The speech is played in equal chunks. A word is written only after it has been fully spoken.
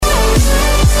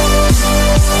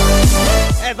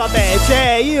Vabbè,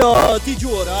 cioè, io ti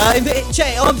giuro,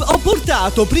 cioè, ho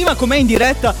portato prima con me in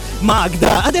diretta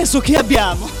Magda, adesso che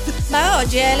abbiamo? Ma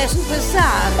oggi è la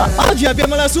superstar. Oggi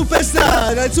abbiamo la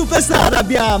superstar, il superstar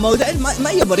abbiamo.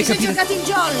 Ma io vorrei capire. Mi sono giocati i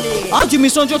jolly. Oggi mi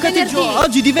sono giocati i jolly.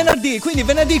 Oggi di venerdì, quindi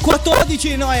venerdì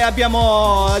 14 noi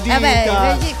abbiamo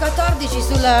venerdì 14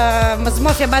 sulla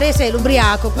smorfia barese e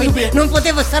l'ubriaco, quindi non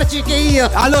potevo starci che io.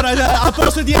 Allora, a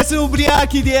posto di essere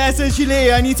ubriachi, di esserci lì,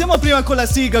 iniziamo prima con la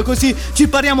sigla, così ci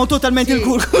pariamo totalmente il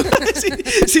culo.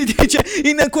 si dice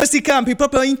in questi campi,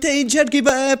 proprio in gerghi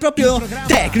proprio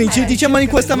tecnici, diciamo in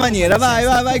questa maniera.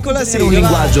 Vai con la sigla. Un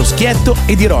linguaggio schietto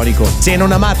ed ironico. Se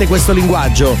non amate questo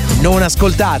linguaggio, non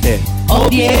ascoltate.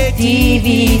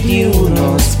 Obiettivi di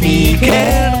uno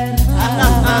speaker.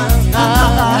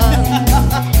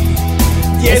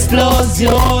 Di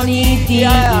esplosioni di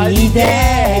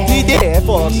idee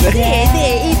forse.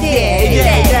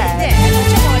 Idee.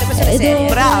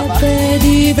 Brava.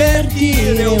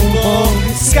 Divertire un po',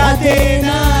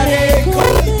 scatenare con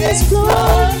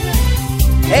esplosioni.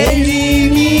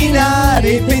 Eliminare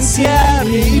i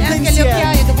pensieri. E anche le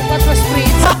occhiaie dopo 4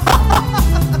 spritz.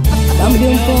 Cambia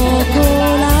un poco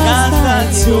la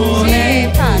stazione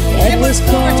e poi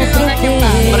scopro che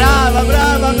Brava.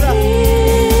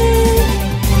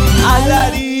 Alla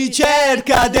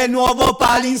ricerca del nuovo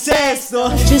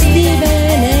palinsesto. c'è Steven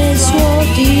e il suo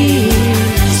team.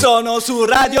 Sono su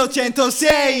Radio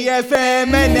 106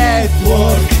 FM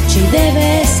Network. Ci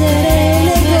deve essere un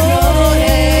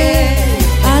errore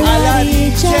alla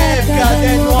ricerca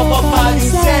del nuovo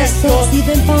palinsesto.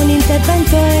 Steven fa un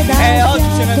intervento ed oggi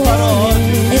ce ne farò.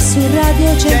 E su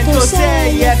Radio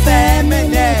 106 FM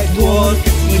Network.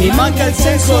 Mi manca il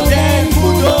senso del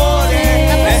pudore.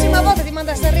 La prossima volta ti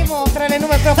manda a Sanremo tra le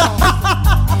nuove proposte.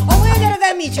 O vuoi andare da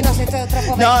amici? No, sei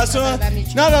troppo vecchio.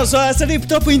 No, sarei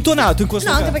troppo intonato in questo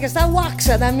No, caso. anche perché sta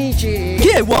Wax da amici. Chi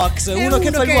è Wax? Uno che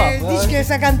fa il guapo? Dice che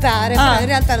sa cantare, ma in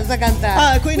realtà non sa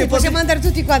cantare. Quindi possiamo andare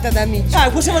tutti quanti ad amici.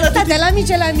 Possiamo andare tutti.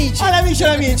 L'amici e l'amici.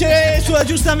 L'amici,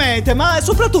 giustamente. Ma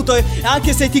soprattutto,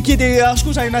 anche se ti chiedi,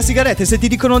 scusa, una sigaretta, se ti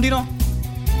dicono di no?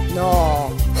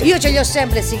 No, io ce li ho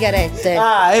sempre sigarette.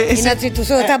 Innanzitutto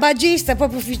sono tabagista,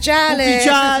 proprio ufficiale,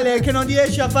 che non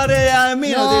riesci a fare a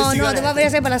meno delle sigarette. No, devo avere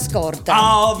sempre la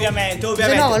scorta. Ovviamente.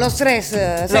 Se no, lo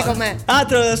stress, sai com'è?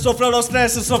 Soffro lo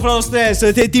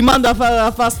stress, ti manda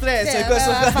a fare stress.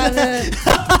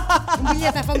 Un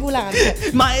biglietto affangulante.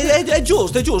 Ma è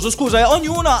giusto, scusa,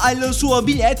 ognuno ha il suo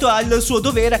biglietto, ha il suo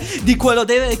dovere di quello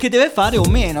che deve fare o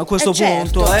meno a questo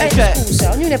punto.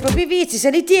 Scusa, ognuno ha i propri vizi, se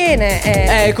li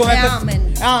tiene.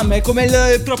 Amen, come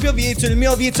il proprio vizio. Il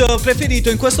mio vizio preferito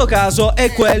in questo caso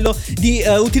è quello di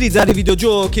utilizzare i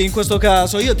videogiochi. In questo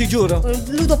caso, io ti giuro,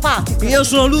 ludopatico. Io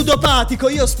sono ludopatico,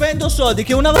 io spendo soldi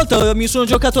che una volta mi sono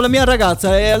giocato la mia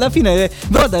ragazza e alla fine,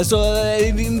 però adesso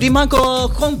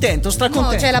rimango contento,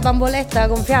 stracontento. No, c'è la bamboletta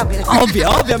gonfiabile.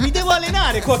 Ovvio, mi devo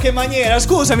allenare in qualche maniera.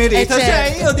 Scusami Rita, certo.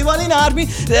 Cioè io devo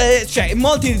allenarmi.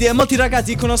 Molti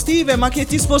ragazzi dicono: Steve, ma che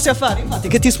ti sposi a fare? Infatti,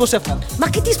 che ti sposi a fare? Ma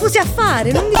che ti sposi a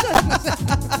fare? Non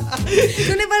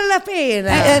ne vale la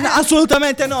pena.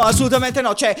 Assolutamente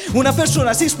no. Cioè, una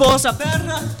persona si sposa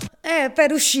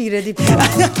per uscire di più.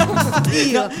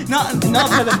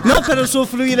 non per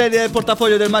usufruire del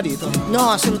portafoglio del marito. No,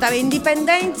 assolutamente.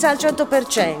 Indipendenza al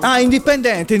 100%.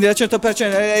 Indipendente al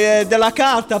 100%, della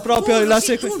carta proprio. Uno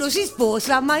si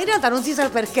sposa, ma in realtà non si sa il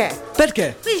perché.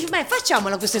 Perché? Dici,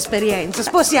 facciamola questa esperienza,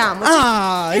 sposiamoci.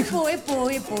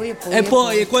 E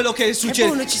poi quello che succede. E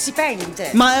poi uno ci si pente.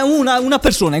 Ma una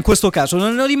persona in questo caso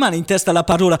non rimane in testa la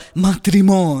parola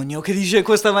matrimonio, che dice in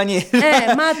questa maniera.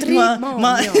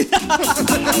 Matrimonio.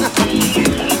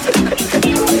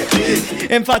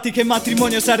 E infatti che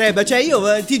matrimonio sarebbe? Cioè io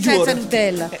ti giuro. Senza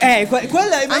Nutella.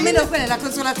 Almeno quella è la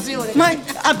consolazione. Ma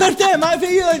per te, ma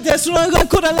io sono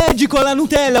ancora allergico alla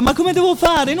Nutella. Ma come devo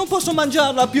fare? Non posso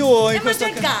mangiarla più in questo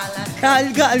caso.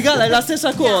 Il gala è la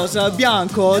stessa cosa,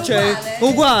 bianco, è cioè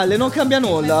uguale, non cambia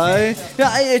nulla.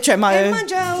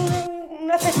 Mangia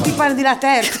una fetta di pane di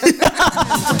laterza.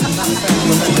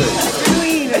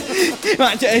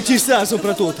 Ma ci sta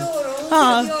soprattutto.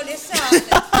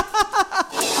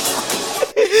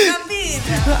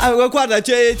 Guarda,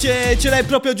 ce l'hai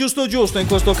proprio giusto in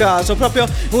questo caso. Proprio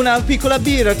una piccola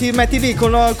birra, ti metti lì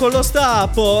con lo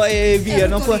stappo e via.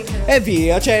 E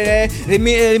via. Cioè,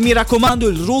 mi raccomando,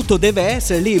 il rutto deve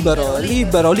essere libero,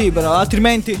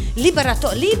 altrimenti.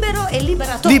 Libero e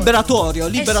liberatorio.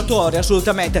 Liberatorio,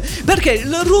 assolutamente. Perché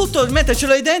il rutto, mentre ce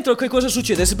l'hai dentro, che cosa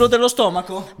succede? Si esplode lo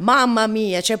stomaco? Mamma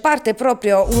mia, c'è parte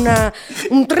proprio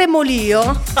un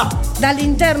tremolio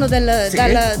dall'interno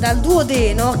dal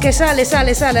duodeno che sale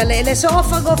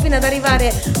l'esofago fino ad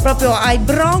arrivare proprio ai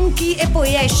bronchi e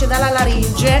poi esce dalla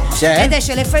laringe ed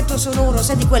esce l'effetto sonoro,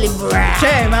 senti quelli.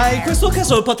 Ma in questo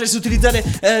caso potresti utilizzare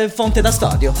fonte da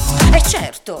stadio.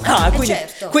 Certo.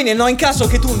 Quindi no, in caso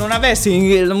che tu non avessi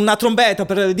una trombetta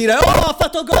per dire ha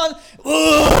fatto gol.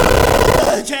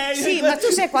 Sì, ma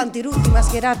tu sai quanti rutti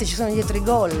mascherati ci sono dietro i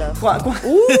gol?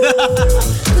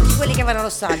 Tutti quelli che vanno allo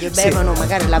stadio e bevono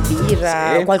magari la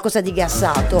birra o qualcosa di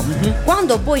gassato.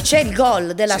 Quando poi c'è il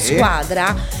gol della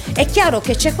squadra, è chiaro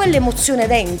che c'è quell'emozione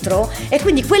dentro e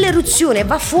quindi quell'eruzione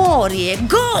va fuori e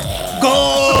gol!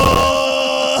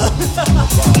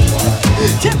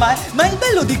 Ma il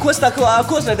bello di questa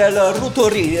cosa del rutto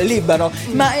libero,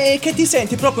 ma è che ti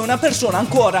senti proprio una persona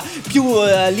ancora più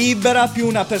libera, più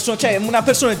una persona, cioè una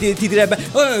persona ti direbbe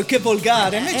che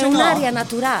volgare, invece è un'aria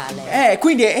naturale.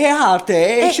 Quindi è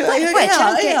arte. Poi c'è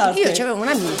anche, io c'avevo un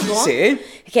amico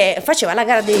che faceva la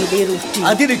gara dei rutti.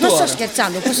 Addirittura. Non sto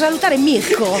scherzando, posso salutare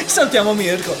Mirko. Salutiamo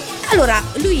Mirko. Allora,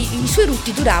 i suoi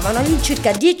rutti duravano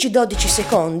all'incirca 10-12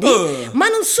 secondi, ma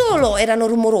non solo erano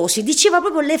rumorosi, diceva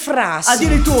proprio le frasi.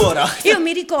 Addirittura. Io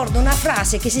mi ricordo una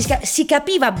frase che si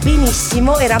capiva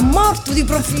benissimo, era morto di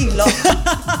profilo.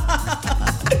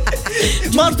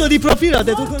 Morto di profilo, ha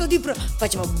detto.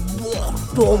 Faceva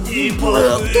tutto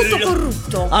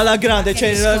corrutto. Alla grande,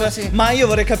 ma io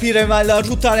vorrei capire, ma il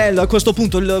ruttarello a questo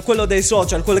punto, quello dei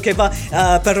social, quello che va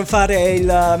per fare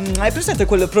hai presente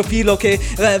quel profilo che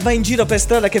va in giro per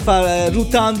strada che fa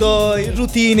ruttando i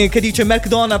ruttini, che dice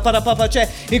McDonald's, parapapa, cioè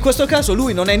in questo caso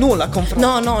lui non è nulla a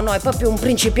confronto. No, è proprio un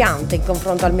principiante in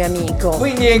confronto al mio amico.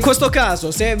 Quindi in questo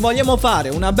caso, se vogliamo fare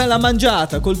una bella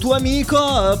mangiata col tuo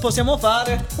amico, possiamo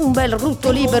fare un bel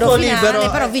rutto libero finale,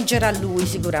 però vincerà lui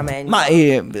sicuramente. Ma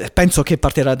penso che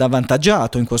partirà da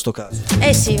avvantaggiato in questo caso.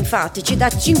 Sì, infatti, ci dà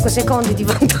 5 secondi di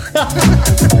vantaggio.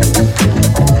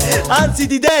 Anzi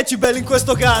di decibel in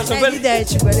questo caso. Di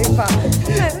decibel,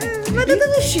 infatti. Ma da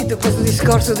dove è uscito questo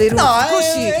discorso dei rutti? No,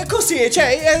 è così,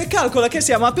 cioè calcola che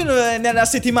siamo appena nella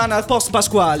settimana post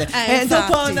pasquale.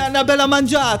 Dopo una bella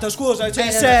mangiata, scusa,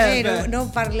 serve. Non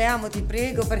parliamo, ti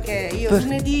prego, perché io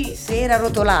lunedì sera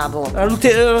rotolavo.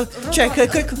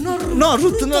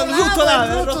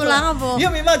 Rotolavo. Io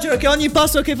mi immagino che ogni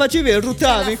passo che facevi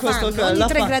ruttavi in questo caso. Ogni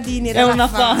 3 gradini era un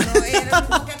affanno. Era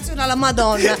un'occasione alla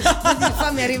Madonna. Quindi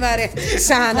fammi arrivare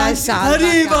sana e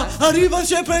salva. Arriva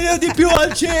sempre di più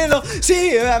al cielo.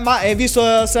 Sì, ma hai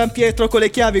visto San Pietro con le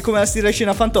chiavi come la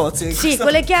stirescina Fantozzi? Sì,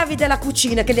 con le chiavi della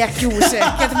cucina che le ha chiuse.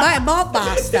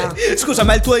 Basta. Scusa,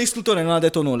 ma il tuo istruttore non ha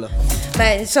detto nulla?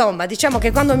 Beh, insomma, diciamo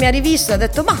che quando mi ha rivisto ha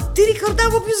detto: ma ti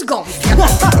ricordavo più sgonfia.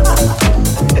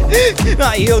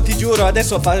 No, io ti giuro,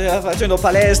 adesso facendo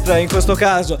palestra in questo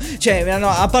caso,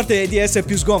 a parte di essere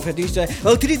più sgonfia, dice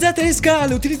utilizzate le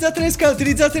scale.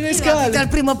 Dal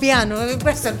primo piano,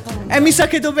 questo è il punto. E mi sa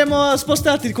che dobbiamo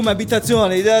spostarti come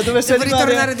abitazione. Devo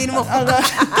ritornare di nuovo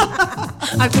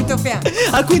al quinto piano.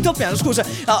 Al quinto piano, scusa,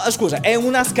 è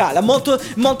una scala molto,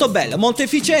 molto bella, molto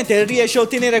efficiente. Riesci a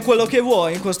ottenere quello che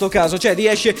vuoi in questo caso, cioè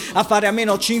riesci a fare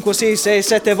almeno 5, 6, 6,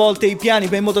 7 volte i piani,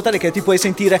 in modo tale che ti puoi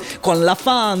sentire con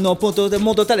l'affanno, in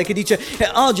modo tale che dice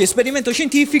oggi esperimento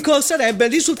scientifico sarebbe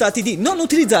il risultati di non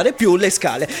utilizzare più le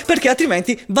scale, perché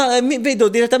altrimenti mi vedo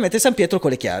direttamente San Pietro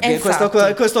con le chiavi. In questo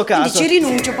caso quindi ci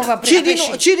rinuncio proprio ci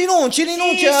rinunci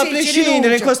a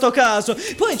prescindere in questo caso.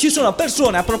 Poi ci sono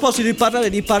persone, a proposito di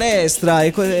parlare di palestra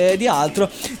e di altro,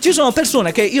 ci sono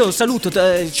persone che io saluto,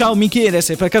 ciao Michele,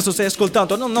 se per caso stai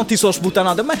ascoltando, non ti sto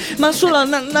sputtanando, ma solo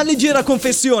una leggera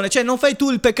confessione, cioè non fai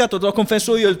tu il peccato, te lo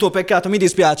confesso io il tuo peccato, mi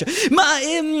dispiace, ma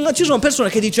ci sono persone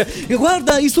che dice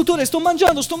guarda istruttore, sto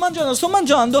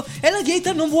mangiando e la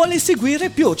dieta non vuole seguire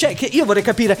più, cioè che io vorrei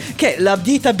capire che la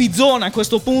dieta bizzona a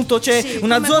questo punto c'è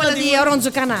una zona di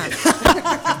Oronzo Canale.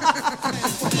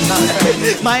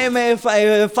 Ma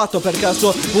hai fatto per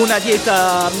caso una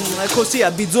dieta così a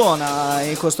bizzona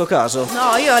in questo caso?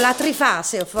 No, io la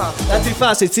trifase ho fatto. La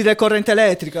trifase, il stile corrente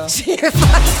elettrica? Sì,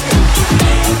 infatti.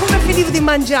 Come finivo di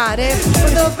mangiare,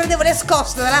 prendevo le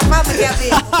scosse dalla fame che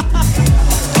avevo.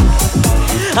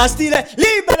 A stile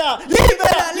libera!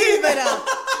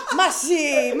 Ma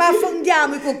sì, ma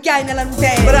affondiamo i cucchiai nella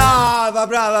Nutella.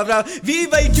 Brava.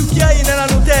 Viva i cucchiai nella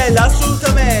Nutella,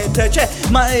 assolutamente. Cioè,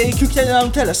 ma i cucchiai nella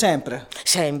Nutella sempre.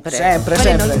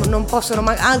 Non possono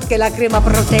anche la crema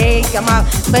proteica, ma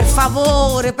per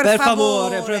favore.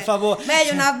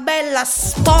 Meglio una bella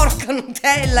sporca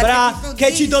Nutella.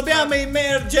 Che ci dobbiamo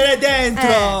immergere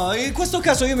dentro. In questo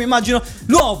caso io mi immagino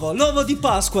l'uovo di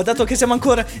Pasqua, dato che siamo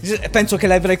ancora, penso che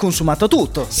l'avrai consumato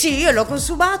tutto. Sì, io l'ho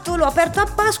consumato, l'ho aperto a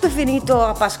Pasqua Pasqua è finito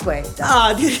a Pasquetta.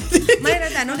 Ah, ma in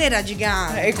realtà non era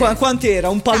gigante. E quant'era?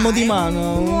 Un palmo di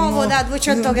mano? Un uovo da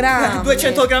 200 grammi.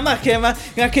 200 grammi? Ma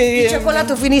che... Il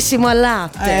cioccolato finissimo al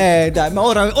latte. Dai, ma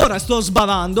ora sto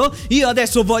sbavando. Io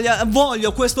adesso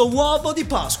voglio questo uovo di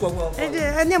Pasqua.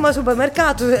 Andiamo al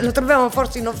supermercato, lo troviamo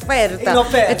forse in offerta.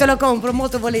 E te lo compro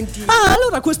molto volentieri. Ah,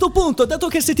 allora a questo punto, dato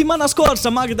che settimana scorsa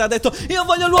Magda ha detto io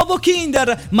voglio l'uovo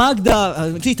Kinder, Magda,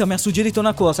 Rita mi ha suggerito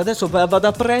una cosa, adesso vado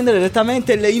a prendere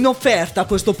direttamente in offerta a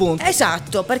questo punto.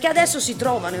 Esatto, perché adesso si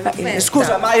trovano in offerta.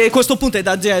 Scusa, ma a questo punto è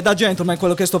da gentleman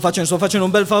quello che sto facendo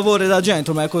un bel favore da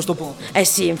gentleman a questo punto.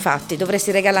 Sì, infatti,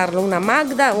 dovresti regalarlo una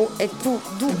Magda e tu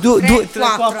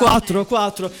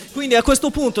quattro. Quindi a questo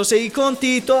punto, se i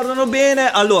conti tornano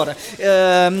bene, allora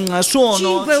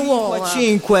sono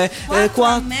 5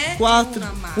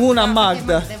 una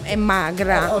Magda. È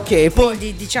magra. Ok, poi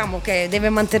quindi diciamo che deve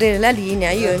mantenere la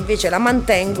linea, io invece la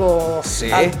mantengo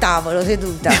al tavolo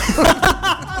seduta.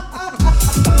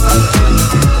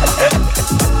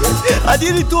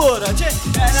 Addirittura, cioè,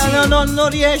 non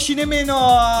riesci nemmeno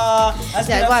a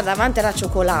guarda, avanti alla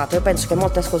cioccolato, io penso che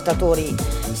molti ascoltatori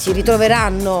si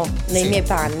ritroveranno nei miei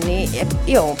panni.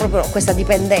 Io ho proprio questa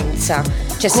dipendenza,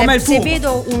 cioè se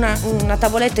vedo una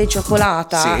tavoletta di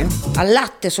cioccolata al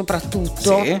latte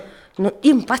soprattutto, io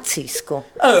impazzisco.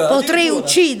 Potrei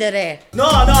uccidere. No,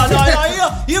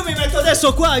 io mi metto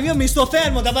adesso qua, io mi sto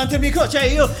fermo davanti al micro, cioè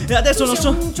io adesso non so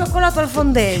un cioccolato al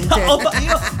fondente.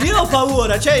 Io ho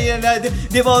paura, cioè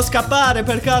devo scappare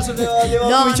per caso, devo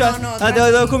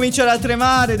cominciare a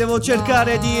tremare, devo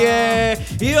cercare di io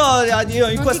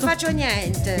in non questo ti faccio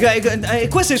niente.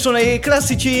 Questi sono i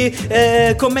classici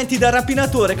commenti da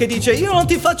rapinatore che dice io non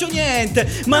ti faccio niente,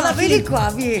 ma vieni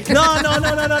qua, vieni. No,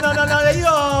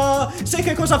 io sai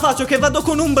che cosa faccio? Che vado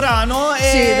con un brano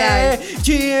e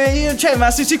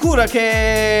ma sei sicura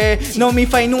che non mi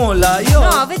fai nulla?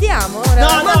 No, vediamo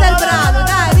ora. Guarda il brano,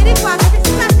 dai, vieni qua che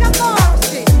ti casca a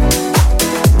morsi.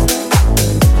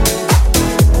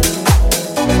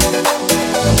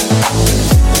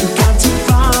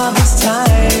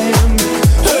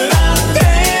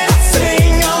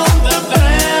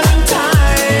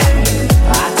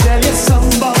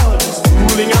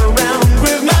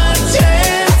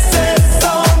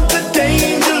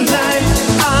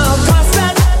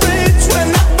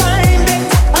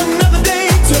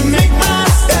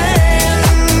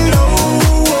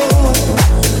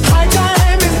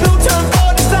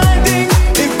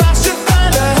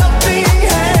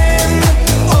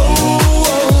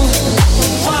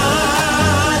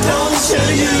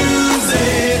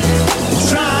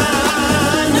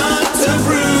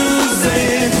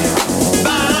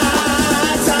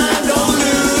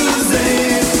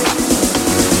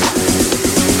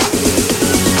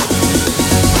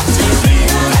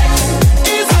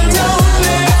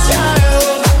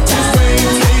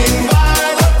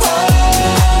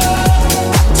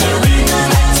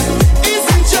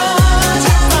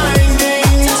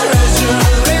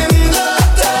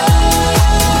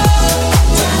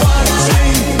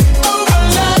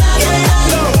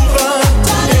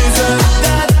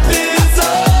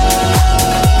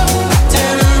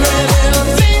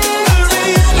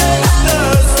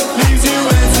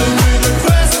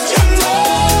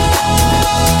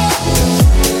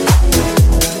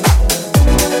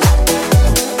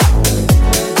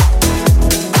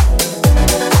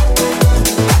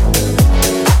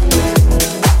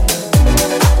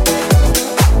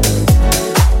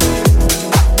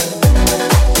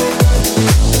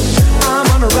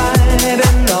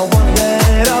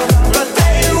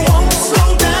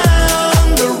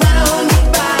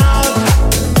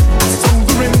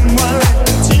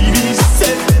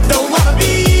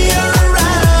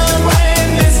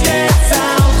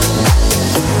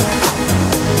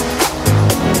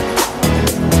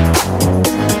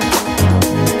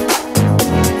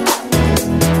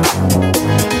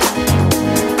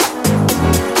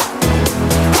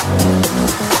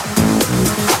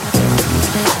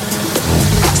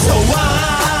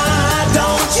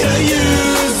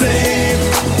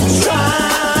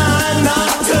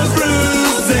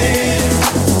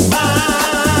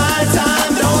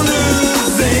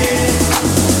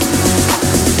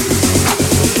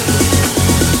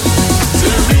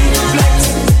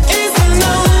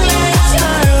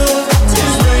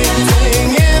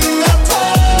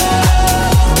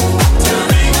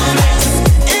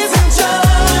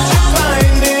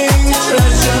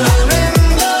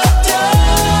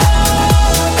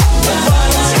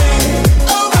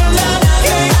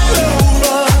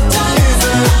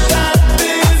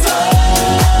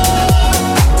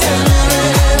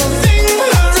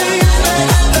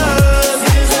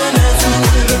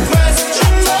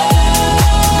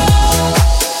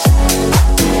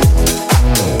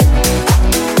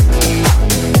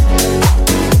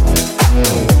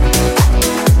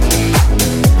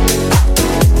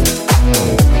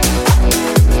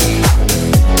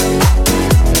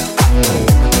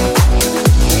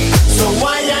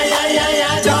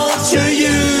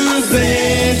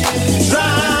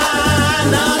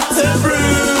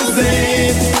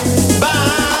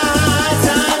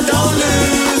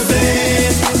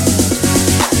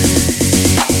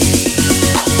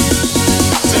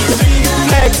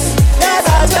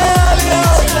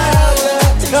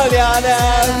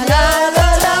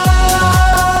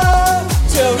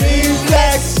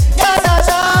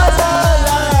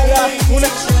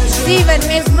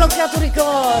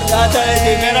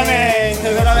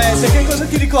 veramente, che cosa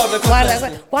ti ricorda?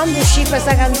 Guarda, quando uscì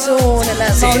questa canzone,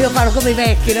 io parlo come i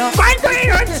vecchi, no? Quando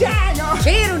ero anziano!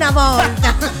 C'era una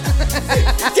volta!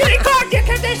 Ti ricordi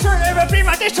che adesso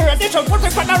forse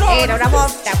fanno Era una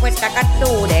volta questa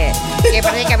canzone che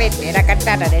praticamente era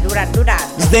cantata da Duran Duran.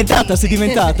 Sdentata sei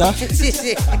diventata?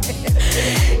 Sì.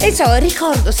 E insomma,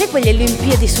 ricordo, sai quelle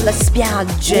Olimpiadi sulla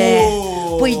spiaggia?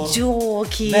 Poi i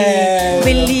giochi,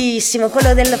 bellissimo,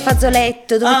 quello del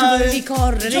fazzoletto dove tu dovevi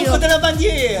correre. Il gioco della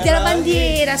bandiera. Della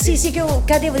bandiera, sì, che io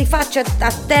cadevo di faccia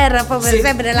a terra proprio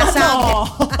sempre nella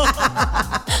sabbia.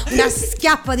 Una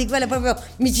schiappa di quelle proprio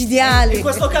micidiali. In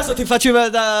questo caso ti faceva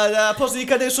da posto di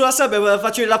cadere sulla sabbia,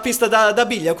 facevi la pista da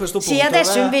biglia a questo punto. Sì,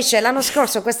 adesso invece l'anno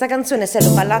scorso questa canzone se l'ho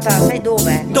ballata, sai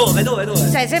dove? Dove?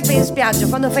 Sai, sempre in spiaggia,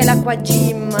 quando fai l'acqua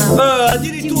gym.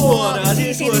 Addirittura.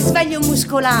 Sì, risveglio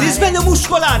muscolare. Risveglio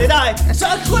muscolare, dai.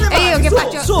 Con le mani, E io che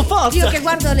su, forza. Io che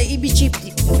guardo i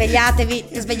bicipiti. Svegliatevi.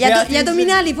 Gli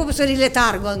addominali proprio sono in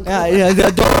letargo ancora.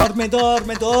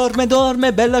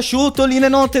 Dorme, bella asciutto, lì le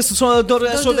notte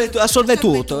assorbe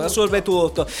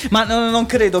tutto. Ma non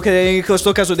credo che in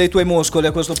questo caso dei tuoi muscoli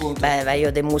a questo punto. Beh, io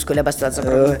ho dei muscoli abbastanza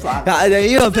pronunciati.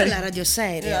 La radio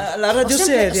seria. La radio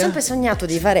seria. Ho sempre sognato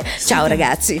di fare. Ciao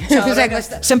ragazzi.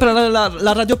 Sempre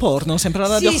la radio porno, sempre la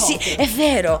radio. Sì, è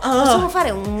vero. Possiamo fare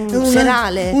un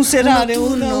serale.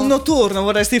 Un notturno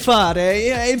vorresti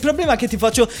fare. Il problema è che ti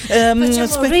faccio.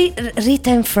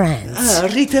 Rita and Friends.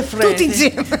 Rita and Friends. Tutti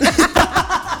insieme.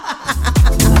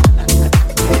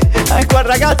 Ecco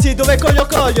ragazzi, dove coglio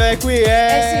è qui, sì.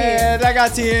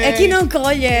 Ragazzi. E chi non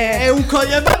coglie è un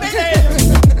coglio, va bene.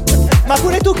 Ma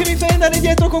pure tu che mi fai andare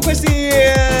dietro con questi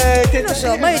non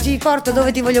so, ma io ti porto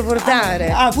dove ti voglio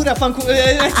portare. Pure a fanculo.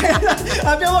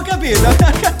 Abbiamo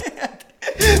capito.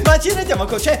 Ma ci rendiamo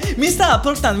conto, cioè mi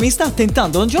sta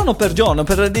tentando giorno per giorno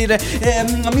per dire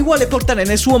mi vuole portare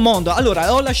nel suo mondo.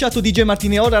 Allora ho lasciato DJ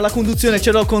Martini, ora la conduzione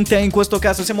ce l'ho con te. In questo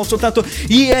caso siamo soltanto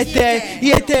io e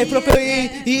te, proprio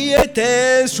io e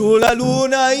te sulla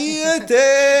luna, io e te.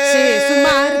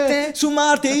 Sì, su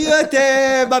Marte io e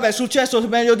te. Vabbè, successo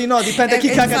meglio di no, dipende chi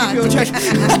caga di più, cioè.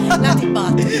 La ti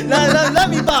batti. La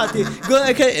mi batti.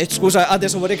 Scusa,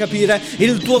 adesso vorrei capire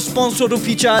il tuo sponsor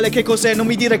ufficiale che cos'è, non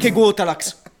mi dire che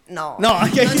Gotalax. No, non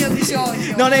ne ho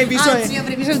bisogno. Non hai bisogno. Anzi, io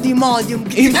avrei bisogno di Imodium.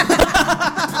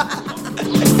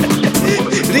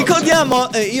 Ricordiamo,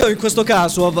 io in questo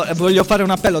caso voglio fare un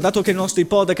appello, dato che i nostri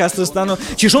podcast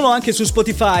ci sono anche su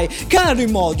Spotify. Caro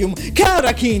Imodium,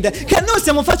 cara Kind, che noi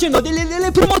stiamo facendo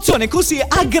delle promozioni così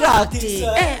a gratis.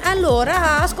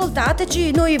 Allora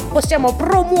ascoltateci, noi possiamo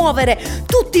promuovere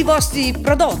tutti i vostri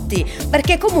prodotti,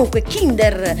 perché comunque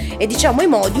Kinder e diciamo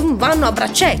Imodium vanno a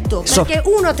braccetto, perché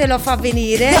uno te lo fa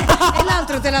venire e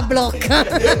l'altro te la blocca.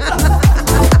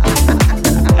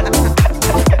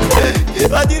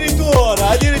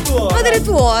 Addirittura,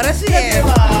 sì.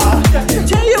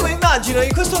 Cioè io mi immagino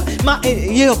in questo. Ma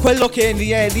io quello che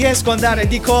riesco ad andare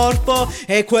di corpo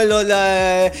è quello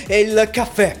il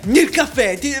caffè. Il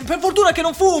caffè, per fortuna che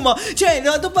non fumo. Cioè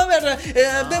dopo aver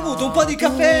bevuto un po' di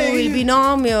caffè. Il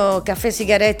binomio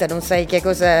caffè-sigaretta non sai che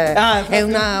cos'è. È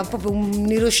proprio un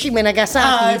Hiroshima e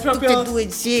Nagasaki, proprio tutte e due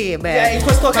insieme. In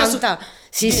questo caso.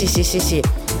 Sì.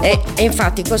 E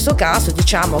infatti in questo caso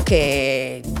diciamo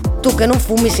che tu che non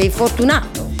fumi sei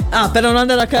fortunato. Per non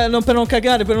andare per non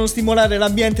cagare, per non stimolare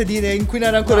l'ambiente di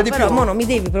inquinare ancora di più. Però mo non mi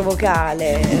devi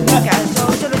provocare.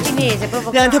 Sono cinese,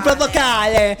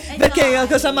 provocare. Perché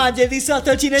cosa mangi? Il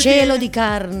risotto cinese? Cielo di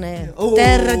carne,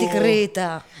 terra di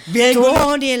Creta,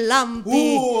 tuoni e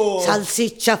lampi,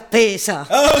 salsiccia appesa.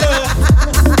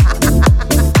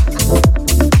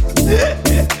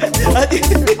 Vedi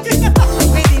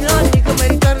i nonni come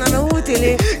ritornano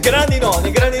utili? Grandi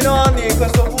nonni in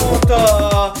questo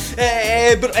punto.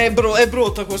 È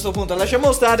brutto a questo punto.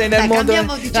 Lasciamo stare nel mondo.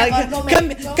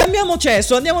 Cambiamo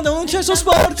cesso, andiamo da un cesso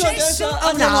sporco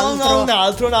andiamo a un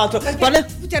altro.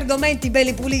 Tutti argomenti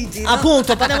belli puliti, no?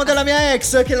 Appunto, parliamo della mia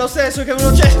ex, che è lo stesso che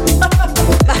uno c'è.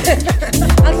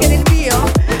 Anche nel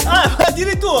mio?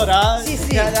 Addirittura?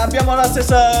 Sì. Abbiamo la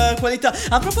stessa qualità.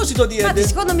 A proposito di. Infatti,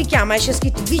 secondo mi chiama e c'è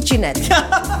scritto vicinetto.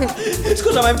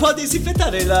 Scusa, ma può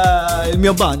disinfettare il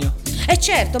mio bagno?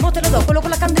 Certo, mo te lo do, quello con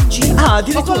la candeggina.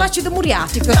 O con l'acido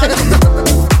muriatico.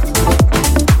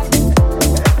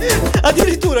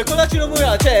 Addirittura con l'acido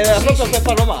muriatico, cioè era proprio per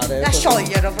farlo male. Da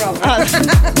scioglierlo proprio.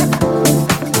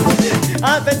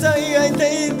 pensavo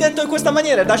detto in questa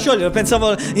maniera, da sciogliere,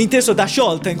 pensavo inteso da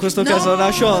sciolta in questo caso,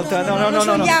 da sciolta. No.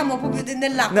 Scendiamo proprio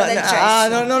nell'acqua del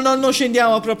cesso. Non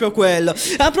scendiamo proprio quello.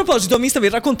 A proposito, mi stavi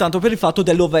raccontando per il fatto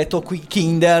dell'ovetto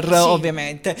Kinder, sì.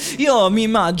 Ovviamente. Io mi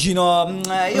immagino,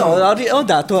 ho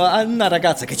dato a una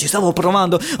ragazza che ci stavo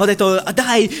provando, ho detto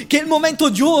dai, che è il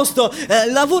momento giusto,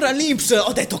 lavora all'Inps,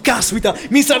 ho detto caspita,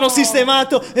 mi sarò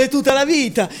sistemato tutta la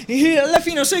vita. E alla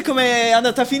fine sai com'è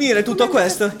andata a finire tutto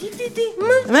questo?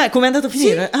 Com'è andato a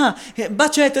finire? Sì.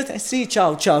 Bacetto, sì,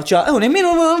 ciao.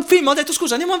 Nemmeno un film, ho detto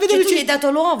scusa, andiamo a vedere. Cioè, tu gli hai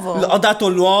dato l'uovo? Ho dato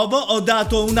l'uovo, ho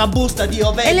dato una busta di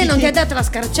ovetti. E lei non ti ha dato la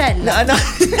scarcella? No.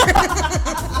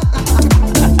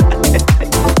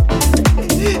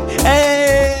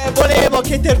 Volevo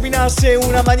che terminasse in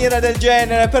una maniera del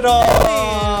genere, però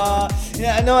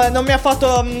non mi ha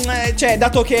fatto, cioè,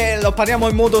 dato che lo parliamo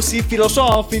in modo sì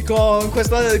filosofico,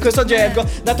 questo gergo,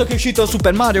 dato che è uscito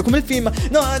Super Mario come il film,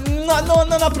 non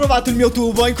ha provato il mio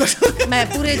tubo in questo. Ma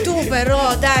pure tu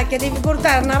però, dai, che devi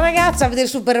portare una ragazza a vedere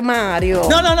Super Mario.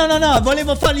 No,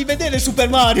 volevo fargli vedere Super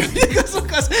Mario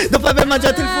dopo aver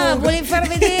mangiato il fungo. Volevi far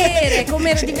vedere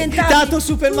come era diventato dato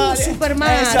Super Mario. Super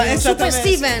Mario, Super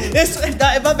Steven.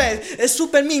 Vabbè, è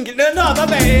Super Ming. No,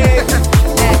 vabbè.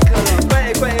 Eccolo.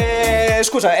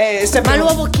 Scusa, ma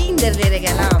l'uovo Kinder le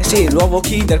regalavo. Sì, l'uovo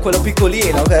Kinder, quello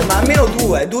piccolino, ma almeno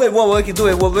due uova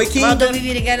Kinder. Ma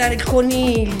dovevi regalare il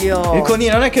coniglio. Il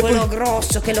coniglio non è che quello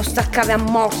grosso che lo staccavi a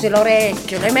morsi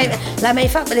l'orecchio. L'hai mai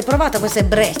fatto? L'hai provata questa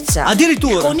ebbrezza?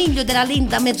 Addirittura. Il coniglio della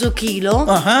lenta mezzo chilo.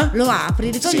 Lo apri,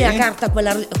 ritogli la carta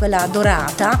quella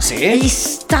dorata. Sì. E gli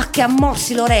stacchi a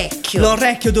morsi l'orecchio.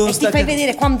 L'orecchio dove e ti fai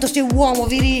vedere quanto sei uomo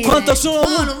virile. Quanto sono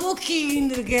l'uovo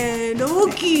Kinder, l'uovo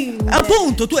Kinder.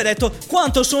 Appunto, tu hai detto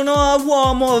quanto sono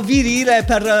uomo virile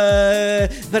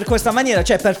per questa maniera,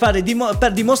 cioè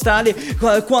per dimostrare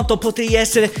quanto potrei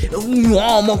essere un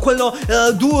uomo, quello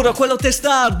duro, quello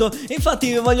testardo.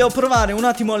 Infatti voglio provare un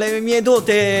attimo le mie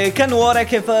dote canore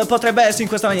che potrebbe essere in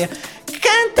questa maniera.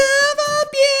 Cantava a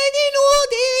piedi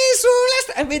nudi sulle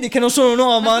strade. Vedi che non sono un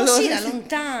uomo. Ma così da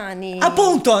lontani.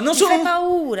 Appunto, non sono. Mi fai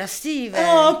paura, Steven.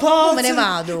 Oh, pazzo. Me ne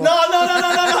vado. No.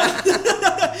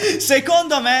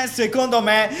 Secondo me.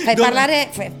 Fai parlare.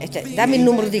 Dammi il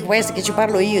numero di questo che ci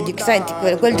parlo io. Dico, senti,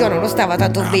 quel giorno non stava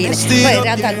tanto bene. Poi in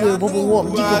realtà lui è proprio uomo.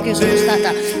 Dico che io sono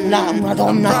stata una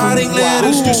donna tua.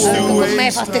 Con me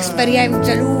ha fatto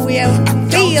esperienze. Lui è un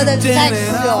figlio del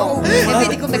sesso. E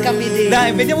vedi come cambia idea.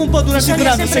 Dai, vediamo un po' durante il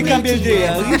brano se cambia idea.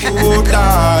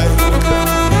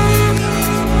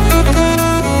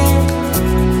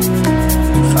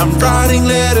 I'm writing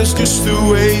letters just to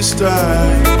waste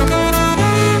time.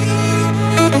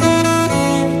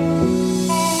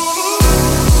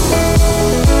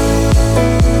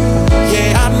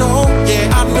 Yeah, I know I did.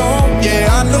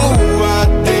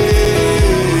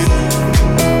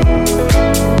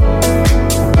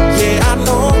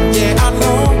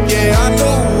 Yeah, I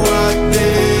know I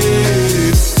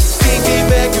did. Thinking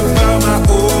back about my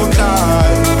old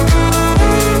life.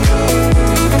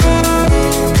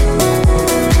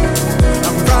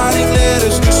 I'm writing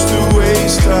letters just to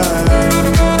waste time.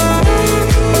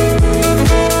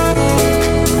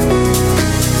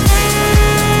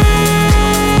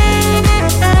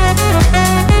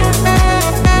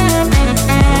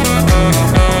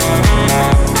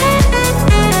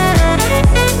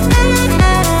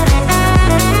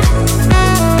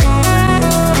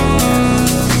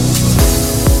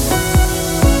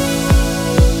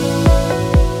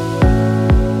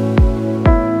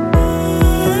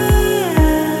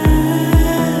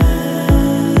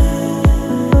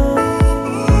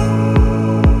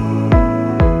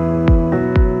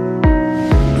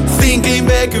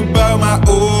 About my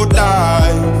old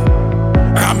life,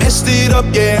 I messed it up,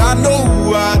 yeah, I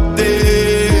know I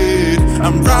did.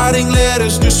 I'm writing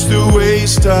letters just to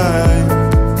waste time.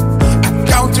 I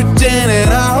count to 10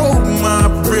 and I hold my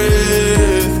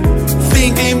breath,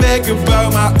 thinking back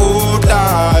about my old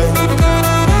life.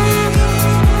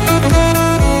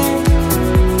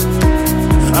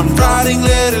 I'm writing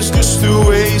letters just to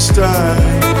waste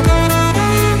time.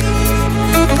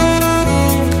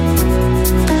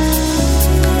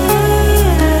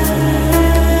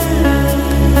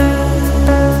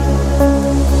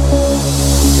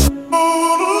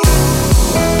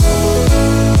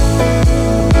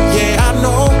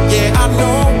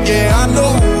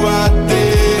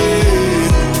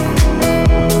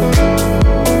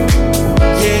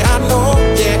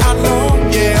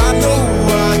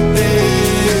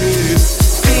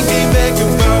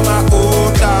 About my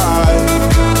old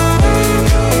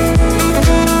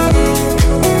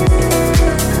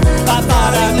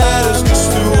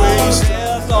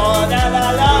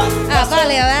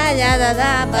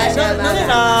Non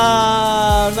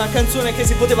era una canzone che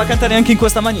si poteva cantare anche in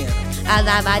questa maniera.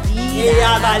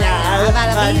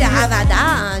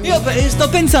 Io sto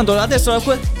pensando adesso a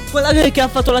quella che ha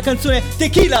fatto la canzone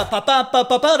Tequila papà,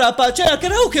 cioè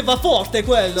credo che va forte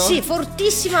quello. Sì,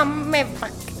 fortissima, a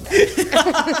me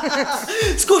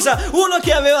Scusa, uno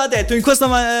che aveva detto in questa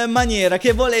maniera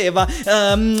che voleva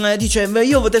dice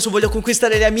io adesso voglio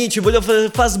conquistare gli amici, voglio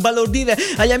far sbalordire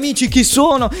agli amici chi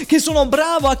sono, che sono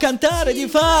bravo a cantare, di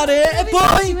fare e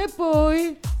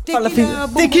poi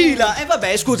Tequila. E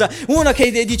vabbè, scusa, uno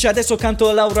che dice adesso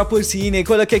canto Laura Pausini,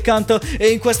 quello che canto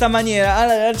in questa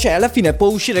maniera, cioè alla fine può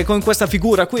uscire con questa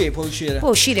figura qui, può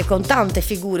uscire con tante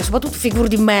figure, soprattutto figure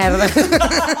di merda.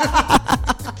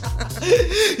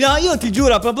 No, io ti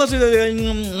giuro, a proposito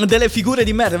delle figure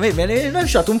di merda, mi hai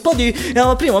lasciato un po' di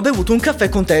prima ho bevuto un caffè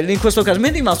con te, in questo caso mi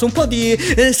è rimasto un po' di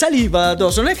saliva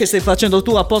addosso. Non è che stai facendo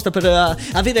tu apposta per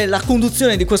avere la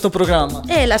conduzione di questo programma?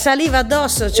 La saliva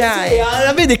addosso c'hai. Sì,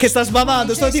 vedi che sta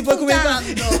sbavando, sto tipo come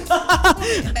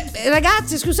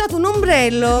ragazzi, scusate, un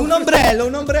ombrello,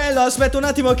 aspetta un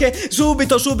attimo che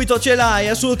subito ce l'hai,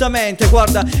 assolutamente.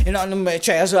 Guarda,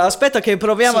 cioè aspetta che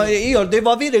proviamo, sì. Io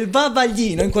devo avere il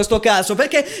bavaglino in questo caso,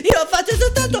 perché io faccio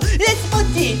soltanto le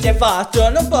smotizie,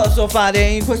 non posso fare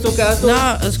in questo caso.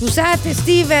 No, scusate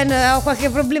Steven, ho qualche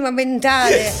problema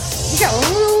mentale, diciamo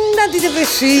un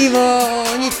antidepressivo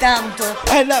ogni tanto.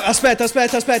 No, aspetta.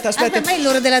 Ma è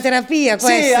l'ora della terapia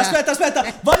questa. Sì, aspetta,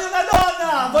 voglio una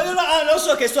donna, non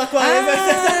so che sto qua.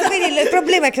 Vedi, il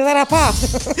problema è che sarà pazzo.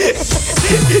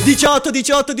 18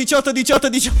 118,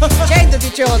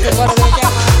 guarda dove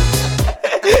chiama.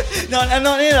 No,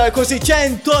 non era così.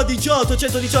 118.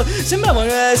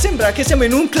 Sembra che siamo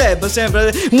in un club,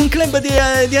 un club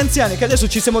di anziani, che adesso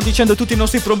ci stiamo dicendo tutti i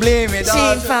nostri problemi. Sì,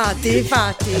 infatti.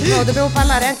 No, dobbiamo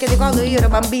parlare anche di quando io ero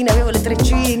bambina, avevo le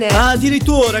treccine.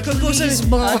 Addirittura,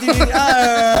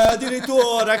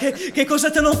 addirittura, che cosa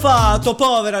ti hanno fatto,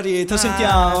 povera Rita?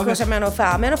 Sentiamo. Cosa mi hanno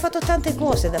fatto? Mi hanno fatto tante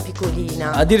cose da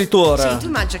piccolina. Addirittura. Sì, tu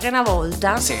immagini che una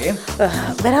volta. Sì.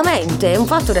 Veramente, è un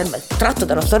fatto tratto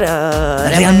da una storia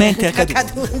realmente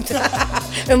accaduta.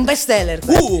 È un best seller.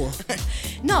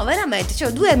 No, veramente, c'ho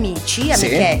due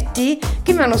amichetti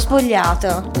che mi hanno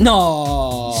spogliato.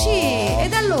 No. Sì,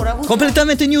 ed allora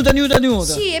completamente nuda.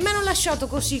 Sì, e mi hanno lasciato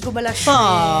così come la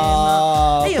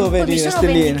scema. E io poi mi sono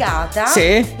vendicata. Sì.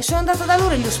 E sono andata da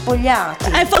loro e li ho spogliati.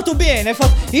 Hai fatto bene.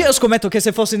 Io scommetto che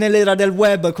se fossi nell'era del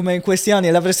web come in questi anni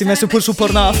l'avresti messo pure su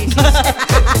Pornhub.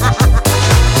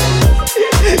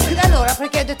 Ed allora,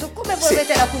 perché ho detto, come voi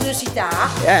avete la curiosità,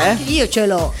 anche io ce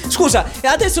l'ho. Scusa,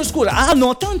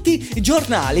 hanno tanti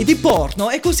giornali di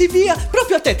porno e così via.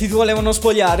 Proprio a te ti volevano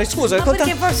spogliare. Scusa,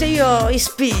 perché forse io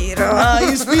ispiro.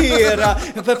 Ispira.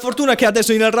 Per fortuna che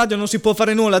adesso in radio non si può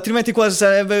fare nulla, altrimenti qua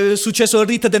sarebbe successo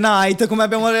Rita the Night, come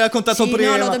abbiamo raccontato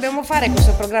prima. No, lo dobbiamo fare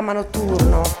questo programma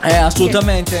notturno.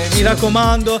 Assolutamente, mi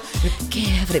raccomando. Che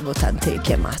avremo tante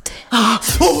chiamate.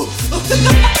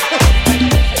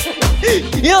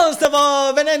 Io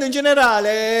stavo venendo in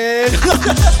generale.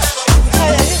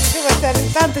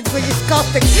 Tanto di quegli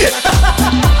scotte.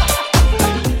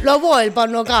 Lo vuoi il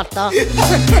panno carta?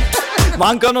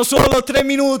 Mancano solo 3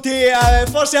 minuti,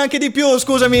 forse anche di più,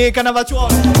 scusami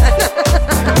Cannavacciuolo.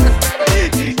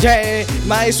 Cioè,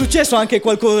 ma è successo anche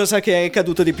qualcosa che è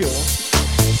caduto di più?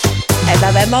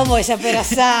 Vabbè, ma vuoi sapere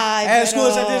assai.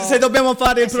 Scusa, se dobbiamo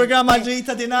fare il programma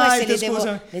Gita di Night,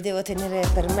 scusa. Le devo tenere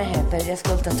per me e per gli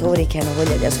ascoltatori che hanno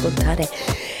voglia di ascoltare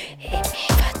i miei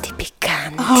fatti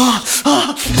piccanti.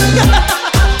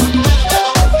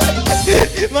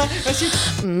 Ma sì.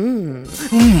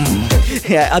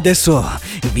 Adesso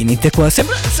venite qua.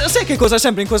 Sai che cosa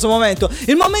sembra in questo momento?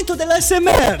 Il momento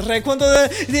dell'ASMR, quando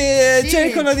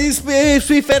cercano di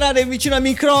spifferare vicino al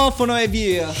microfono e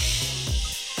via.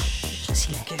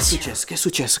 Che è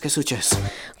successo?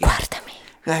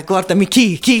 Guardami. Guardami,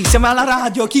 chi? Siamo alla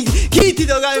radio, chi ti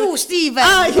dovrai... Tu,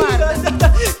 Steven,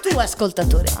 guarda. Tu,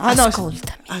 ascoltatore,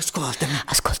 ascoltami.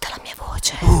 Ascolta la mia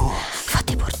voce.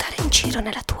 Fatti portare in giro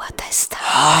nella tua testa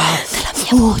della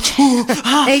mia voce.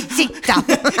 Ehi, zitta.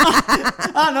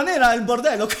 Non era il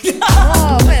bordello.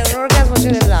 No, è un orgasmo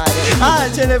cerebrale.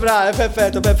 Cerebrale,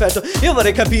 perfetto. Io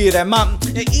vorrei capire, ma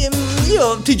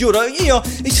io ti giuro, io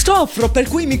soffro per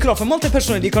quei microfoni. Molte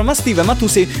persone dicono, ma Steven, ma tu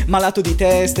sei malato di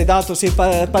testa, sei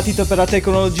partito per la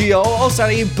tecnologia, o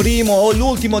sarai il primo o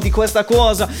l'ultimo di questa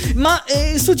cosa. Ma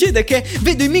succede che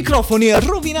vedo i microfoni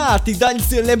rovinati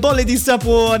dalle bolle di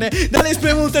sapone, dalle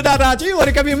spremute da poveraccio, io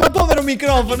vorrei capire, ma povero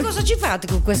microfono. Che cosa ci fate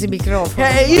con questi microfoni?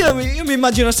 Io mi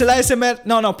immagino se la SMR.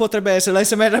 No, potrebbe essere la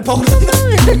SMR poco.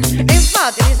 E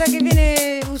infatti mi sa che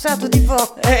viene usato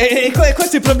tipo.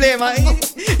 Questo è il problema.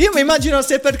 Io mi immagino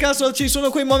se per caso ci sono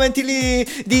quei momenti lì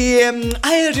di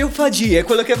aerofagie,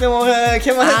 quello che abbiamo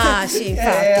chiamato. Ah, sì,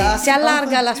 infatti. Si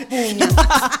allarga la spugna.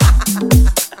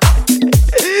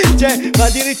 Cioè, ma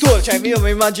addirittura, io mi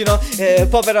immagino,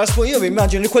 povera spugna, io mi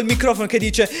immagino quel microfono che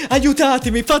dice: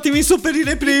 aiutatemi, fatemi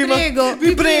sopperire prima.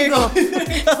 Vi prego.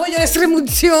 Voglio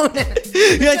l'estremunzione.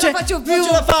 Non ce la faccio più.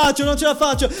 Non ce la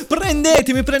faccio.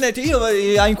 Prendetemi. Io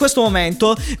in questo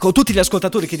momento, con tutti gli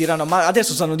ascoltatori che diranno: ma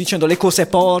adesso stanno dicendo le cose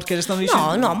porche, le stanno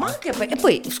dicendo. No, ma anche e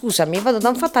poi scusami, vado da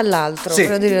un fatto all'altro. Sì.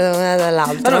 Per dire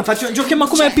dall'altro. Allora, giochiamo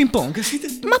come a ping pong.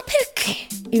 Ma perché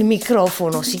il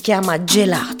microfono si chiama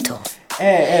gelato?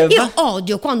 Io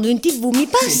odio quando in TV mi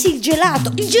passi il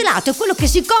gelato. Il gelato è quello che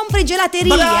si compra in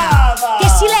gelateria. Brava! Che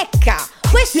si lecca.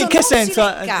 Questo in che non senso? si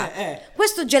lecca.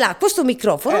 Questo gelato, questo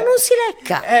microfono non si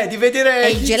lecca. Di vedere. È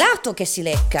il gelato che si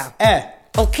lecca.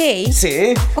 Ok?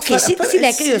 Sì. Ok, si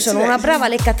lecca. Io sono una brava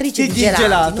leccatrice di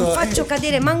gelato. Non faccio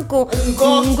cadere manco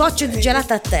un goccio di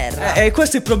gelato a terra.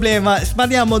 Questo è il problema.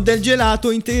 Parliamo del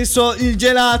gelato, inteso il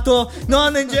gelato,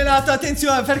 non il gelato.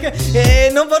 Attenzione, perché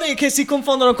non vorrei che si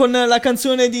confondano con la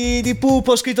canzone di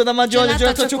Pupo scritto da Maggioli,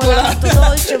 gelato cioccolato.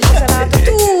 Dolce, salato.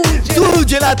 Tu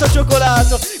gelato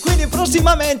cioccolato. Quindi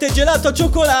prossimamente gelato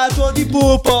cioccolato di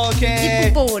Pupo, che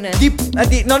di pupone.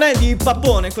 Non è di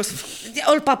pappone questo.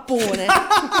 Ho il pappone.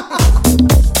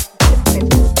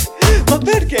 Ma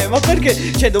perché?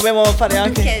 Cioè, dobbiamo fare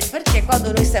anche. Perché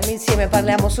quando noi stiamo insieme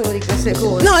parliamo solo di queste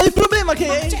cose? No, il problema è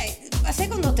che. Ma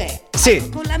secondo te? Sì.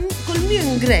 Col mio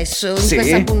ingresso in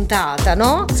questa puntata,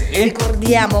 no? Sì.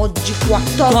 Ricordiamo oggi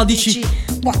 14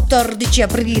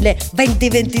 aprile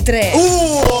 2023.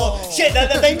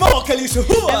 Dai moccoli su.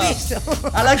 Hai visto?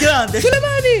 Alla grande. Sulle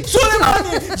mani.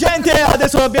 Gente,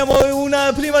 adesso abbiamo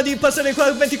prima di passare qua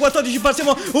al 2014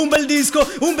 passiamo un bel disco.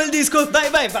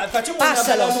 Vai, facciamo un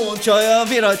bel annuncio.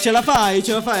 Vero, ce la fai,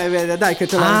 dai che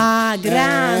te la.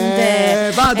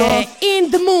 Grande. Vado. In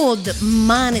the mood,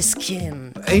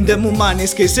 Maneskin. In the mood,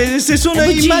 Maneskin. Se sono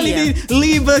i mani di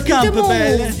Live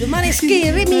Campbell.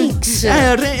 Maneskin remix.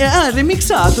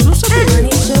 Remixato, non sapevo.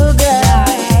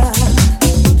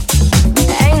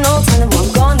 Ain't no telling what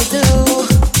I'm gonna do.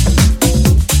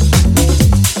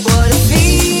 What a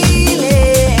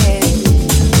feeling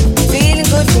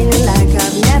good, feeling like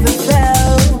I've never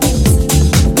felt.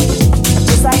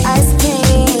 Just like ice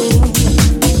cream,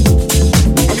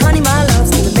 and honey, my love's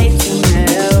gonna make you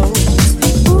melt.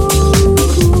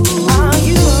 Ooh, are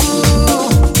you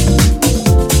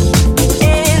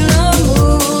in the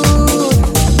mood,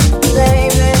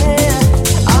 baby?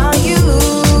 Are you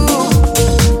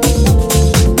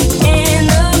in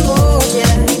the mood,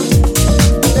 yeah,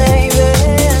 baby?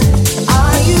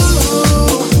 Are you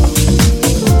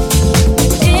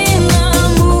in the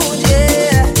mood,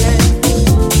 yeah,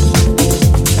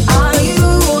 Are you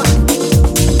in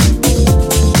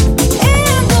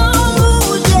the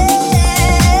mood,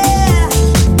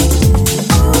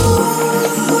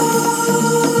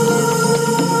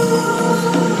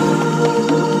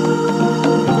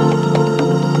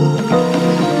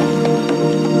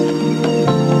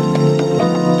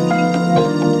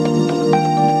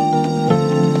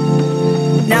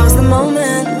 Now's the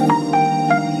moment.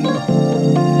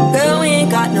 Girl, we ain't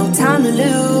got no time to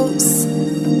lose.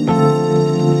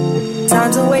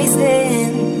 Time's a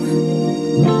wasting.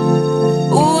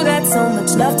 Ooh, got so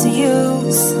much love to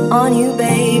use on you,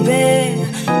 baby.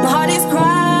 My heart is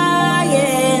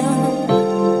crying.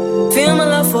 Feel my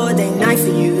love for day, night for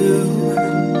you.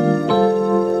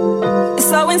 It's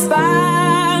so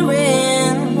inspiring.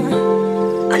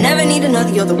 I never need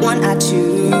another, you're the one I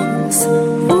choose.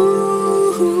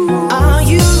 Ooh, are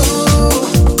you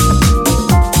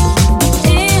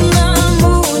in the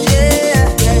mood, yeah?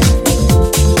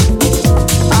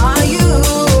 Are you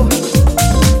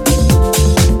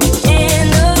in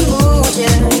the mood,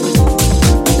 yeah,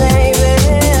 baby?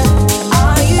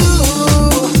 Are you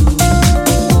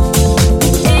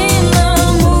in the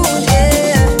mood,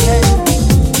 yeah?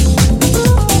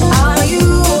 Are you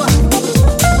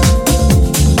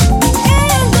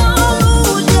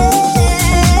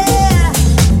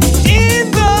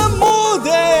In the mood.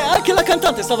 Anche la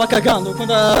cantante stava cagando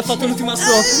quando ha fatto l'ultima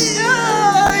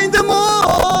strofa. In the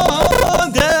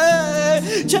mood.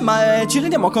 Cioè, ma ci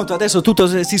rendiamo conto adesso tutto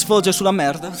si sfoggia sulla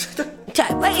merda.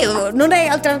 Cioè, ma io non hai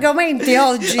altri argomenti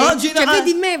oggi? Oggi no. Cioè,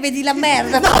 vedi me, vedi la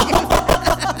merda.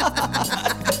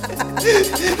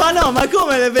 Ma no, ma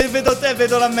come vedo te,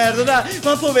 vedo la merda, dai,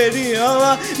 ma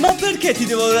poverino, ma perché ti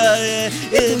devo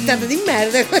Puntata di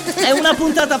merda. È una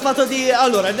puntata fatta di...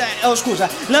 Allora, scusa,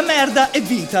 la merda è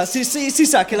vita. Si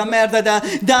sa che la merda dà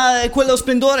quello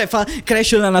splendore, fa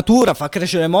crescere la natura, fa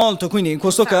crescere molto. Quindi in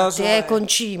questo caso è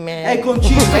concime. È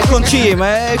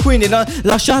concime. Quindi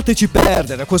lasciateci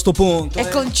perdere a questo punto. È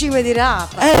concime di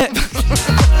rapa.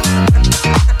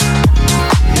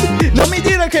 Non mi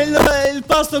dire che il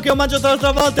pasto che ho mangiato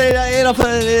l'altra volta era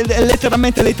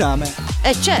letteralmente letame.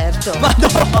 Certo. Ma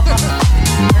no!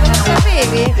 Non lo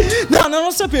sapevi? No,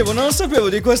 non lo sapevo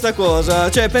di questa cosa.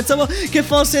 Cioè, pensavo che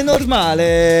fosse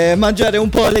normale mangiare un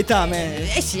po' letame.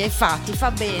 Sì, infatti,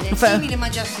 fa bene. Simile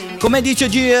mangia simile. Come dice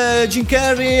Jim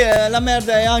Carrey, la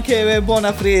merda è anche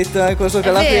buona fritta. Questo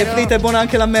che la fritta è buona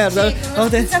anche la merda. Sì, con una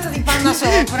spezzata di panna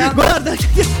sopra. Guarda,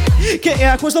 che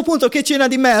a questo punto che cena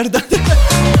di merda.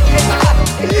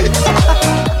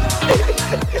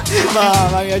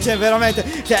 Mamma mia, cioè veramente,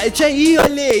 cioè io e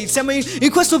lei siamo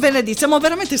in questo venerdì, siamo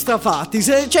veramente strafatti.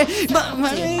 Cioè, ma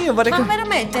io vorrei. Ma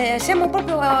veramente siamo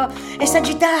proprio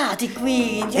esagitati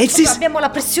qui. Abbiamo la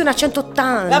pressione a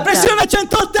 180. La pressione a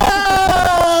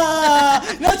 180!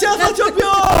 Non ce la faccio più!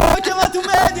 Ho chiamato un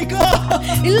medico!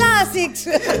 Il Lasix!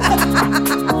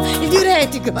 Il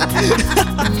diuretico!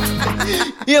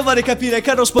 Io vorrei capire,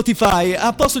 caro Spotify,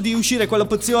 a posto di uscire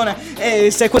quell'opzione,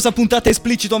 se questa puntata è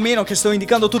esplicito o meno, che sto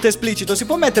indicando tutto esplicito, si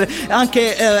può mettere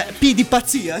anche P di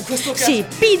pazzia in questo caso? Sì,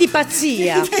 P di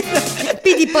pazzia.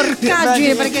 P di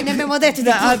porcaggine, perché ne abbiamo detti di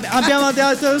abbiamo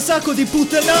detto un sacco di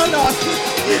puttane. No.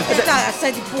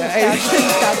 Sai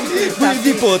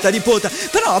di puta.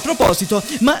 Però a proposito,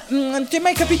 ma ti è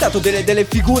mai capitato delle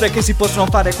figure che si possono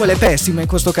fare, quelle pessime in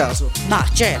questo caso? Ma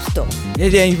certo.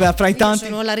 Fra i tanti. Io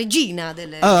sono la regina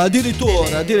delle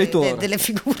addirittura delle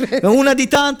figure. Una di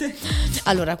tante?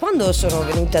 Allora, quando sono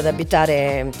venuta ad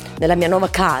abitare nella mia nuova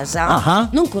casa,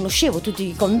 non conoscevo tutti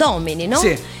i condomini, no? Sì.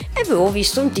 E avevo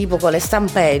visto un tipo con le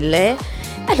stampelle.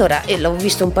 Allora, l'ho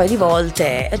visto un paio di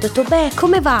volte e ho detto, beh,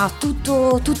 come va?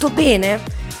 Tutto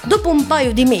bene? Dopo un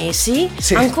paio di mesi,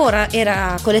 ancora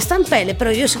era con le stampelle, però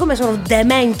io, siccome sono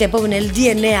demente proprio nel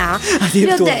DNA, gli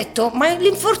ho detto, ma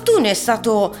l'infortunio è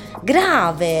stato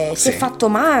grave, si è fatto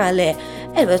male.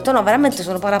 E ho detto, no, veramente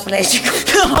sono paraplegico.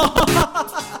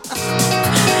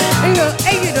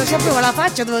 E io non sapevo la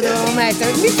faccia dove dovevo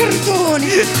mettere. Mi perdoni,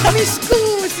 mi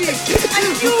scusi,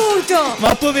 aiuto.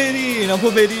 Ma poverino.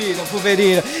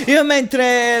 Io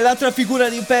mentre l'altra figura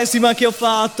di pessima che ho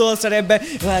fatto sarebbe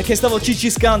che stavo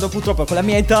ciciscando, purtroppo con la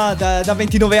mia età da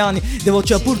 29 anni devo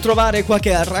pur trovare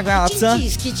qualche ragazza.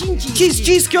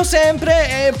 Cischio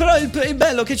sempre, però il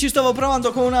bello che ci stavo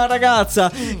provando con una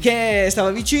ragazza che stava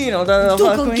vicino. Tu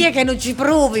con chi è che non ci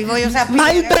provi? Voglio sapere.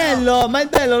 Ma il bello,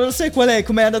 non sai qual è,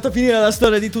 come è andata a finire la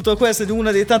storia di tutto questo, di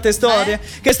una delle tante storie,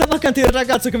 che stava accanto il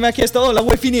ragazzo che mi ha chiesto, oh, la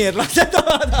vuoi finirla?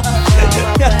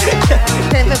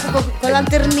 Con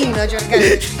lanternino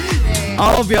cercare.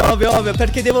 Ovvio,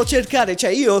 perché devo cercare, cioè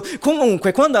io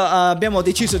comunque quando abbiamo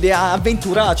deciso di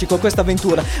avventurarci con questa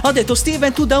avventura, ho detto,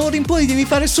 Steven, tu da ora in poi devi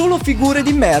fare solo figure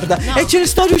di merda, e ce ne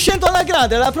sto riuscendo alla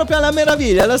grande, proprio alla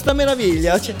meraviglia, alla sta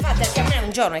meraviglia. Infatti a me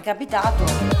un giorno è capitato,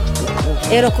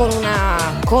 ero con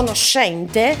una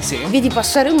conoscente, vidi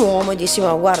passare un uomo e dissi,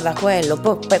 ma guarda quello,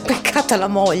 poi peccata la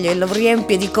moglie, lo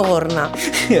riempie di corna.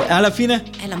 Alla fine?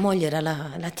 E la moglie era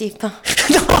la tipa.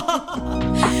 No!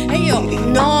 E io,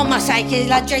 no, ma sai che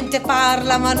la gente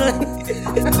parla, ma non...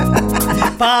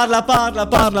 Parla.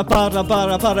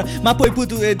 Ma poi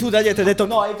tu da dietro hai detto,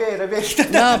 no, è vero.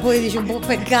 No, poi dici un po'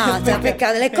 peccata.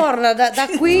 Le corna da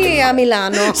qui a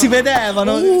Milano. Si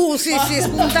vedevano. Sì,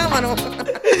 spuntavano.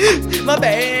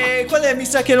 Vabbè, quella mi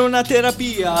sa che era una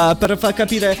terapia per far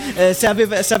capire se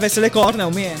avesse le corna o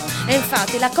meno. E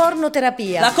infatti, la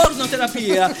cornoterapia.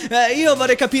 Io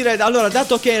vorrei capire, allora,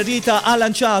 dato che Rita ha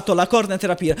lanciato la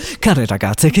cornoterapia, care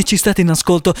ragazze che ci state in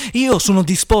ascolto, io sono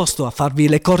disposto a farvi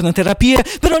le cornoterapie,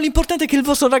 però l'importante è che il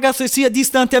vostro ragazzo sia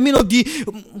distante almeno di...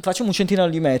 Facciamo un centinaio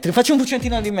di metri.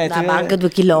 Da manca 2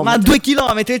 chilometri. Ma 2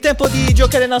 chilometri, il tempo di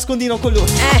giocare a nascondino con lui.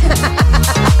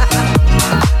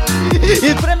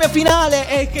 Il premio finale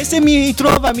è che se mi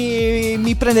trova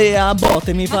mi prende a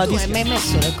botte, mi fa tu hai mai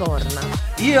messo le corna?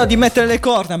 Io di mettere le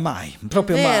corna mai,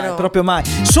 proprio Vero? mai, proprio mai.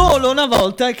 Solo una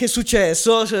volta è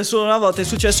successo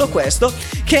questo,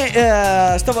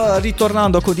 che stavo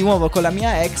ritornando di nuovo con la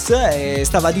mia ex e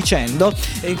stava dicendo,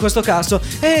 in questo caso,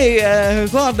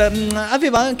 guarda,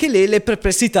 aveva anche lei le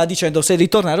perplessità dicendo se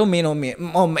ritornare o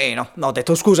meno. No, ho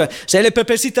detto scusa, se hai le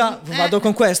perplessità vado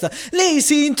con questa. Lei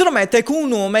si intromette con un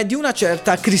nome di una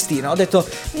certa Cristina. Ho detto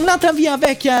un'altra mia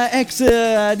vecchia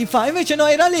ex di fa, invece no,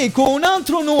 era lei con un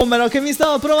altro numero che mi stava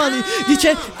provando,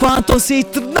 dice quanto sei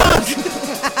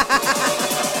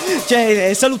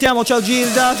cioè, salutiamo, ciao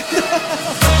Gilda.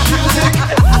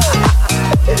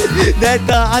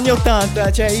 Detta anni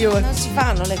 80, cioè io non si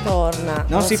fanno le corna.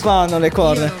 Non si fanno le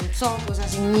corna. Io non so cosa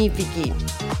significhi.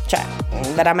 Cioè,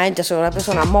 veramente sono una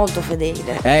persona molto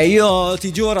fedele. Io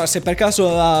ti giuro, se per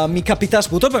caso mi capitasse,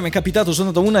 purtroppo mi è capitato, sono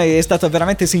andato una e è stata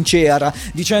veramente sincera,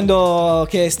 dicendo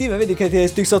che Steve, vedi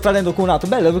che ti sto tradendo con un altro.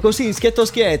 Bello, così,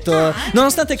 schietto.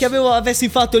 Nonostante che avessi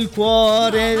fatto il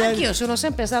cuore. No, anch'io sono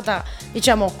sempre stata,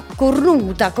 diciamo,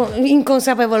 cornuta,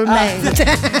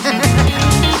 inconsapevolmente.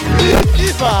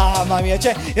 Mamma mia,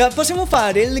 cioè, possiamo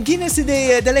fare il Guinness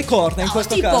delle corna in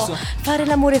questo tipo, caso. Fare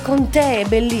l'amore con te è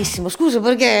bellissimo. Scusa,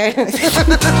 perché?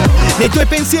 Nei tuoi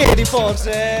pensieri,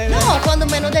 forse? No, quando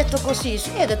mi hanno detto così,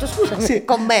 sì, ho detto scusami, sì,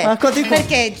 con me.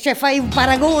 Perché cioè, fai un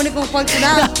paragone con qualcun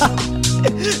altro?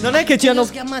 Non è che ci hanno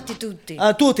sgamati tutti.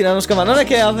 Tutti l'hanno scamato. Non è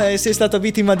che sei stata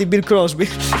vittima di Bill Crosby.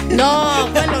 No,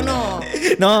 quello no.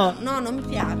 No, non mi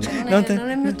piace. Non è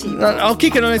il mio tipo. No, chi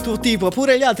che non è il tuo tipo?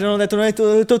 Pure gli altri hanno detto non è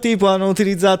il tuo tipo. Hanno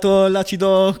utilizzato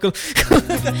l'acido.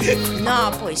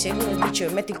 No, poi se uno dice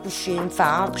metti il cuscino in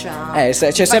faccia,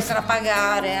 c'è sempre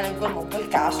strapagare, in quel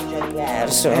caso già è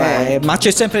diverso. Ma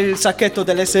c'è sempre il sacchetto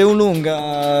dell'S1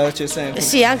 lunga. C'è sempre.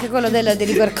 Sì, anche quello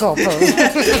dell'Ibercopo.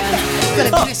 Quello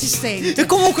più resistente. E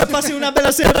comunque passi una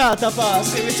bella serata,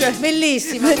 cioè,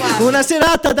 bellissima, guarda. Una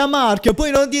serata da marchio.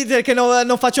 Poi non dite che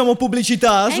non facciamo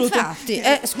pubblicità. Infatti,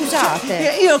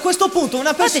 scusate, io a questo punto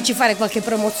fateci fare qualche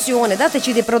promozione,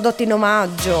 dateci dei prodotti in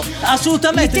omaggio.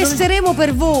 Assolutamente. Li testeremo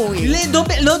per voi.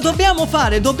 Lo dobbiamo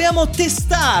fare, dobbiamo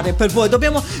testare per voi,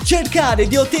 dobbiamo cercare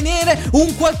di ottenere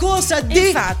un qualcosa di.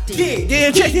 Infatti.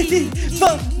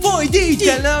 Voi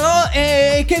ditelo, no?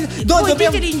 Voi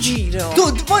ditelo in giro.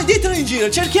 Voi ditelo in giro,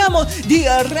 cerchiamo di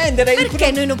rendere.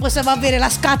 Perché noi non possiamo avere la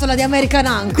scatola di American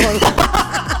Uncle?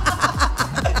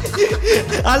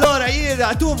 Allora,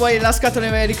 tu vuoi la scatola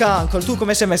di American Uncle, tu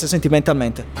come sei messa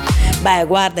sentimentalmente? Beh,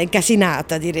 guarda,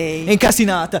 incasinata, direi.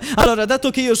 Incasinata. Allora, dato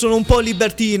che io sono un po'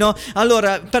 libertino,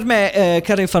 allora, per me,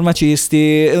 cari farmacisti,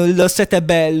 il set è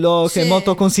bello, che è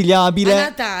molto consigliabile. A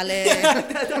Natale.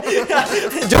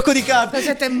 Gioco di carte.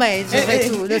 2,5 fai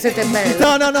tu,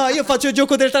 2,5. No, io faccio il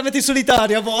gioco del target in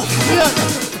solitario a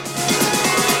volte.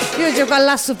 Io gioco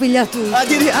all'asso piglia tu.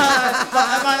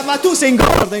 Ma tu sei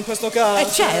ingorda in questo caso.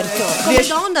 Certo, come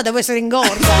donna devo essere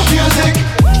ingorda.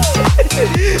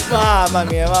 Mamma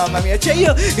mia. Cioè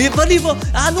io volevo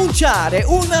annunciare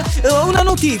una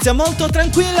notizia molto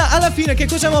tranquilla. Alla fine che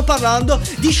cosa stiamo parlando?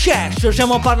 Di Shash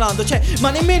stiamo parlando. Cioè, ma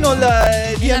nemmeno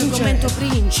di l'argomento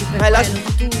principe di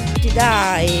tutti,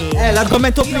 dai.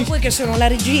 L'argomento principe. Io poi che sono la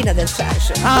regina del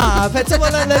Shash. Pensavo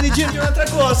la regina di un'altra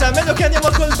cosa. Meglio che andiamo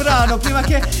col brano prima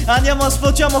che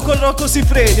sfociamo con Rocco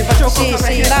Siffredi. Facciamo sì,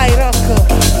 vai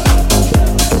Rocco.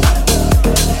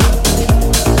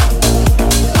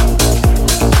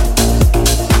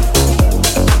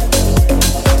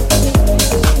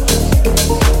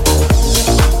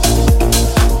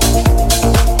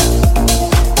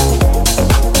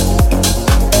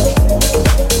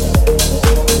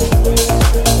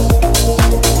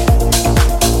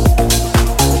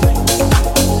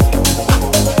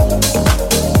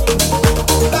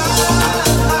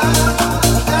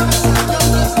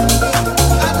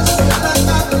 I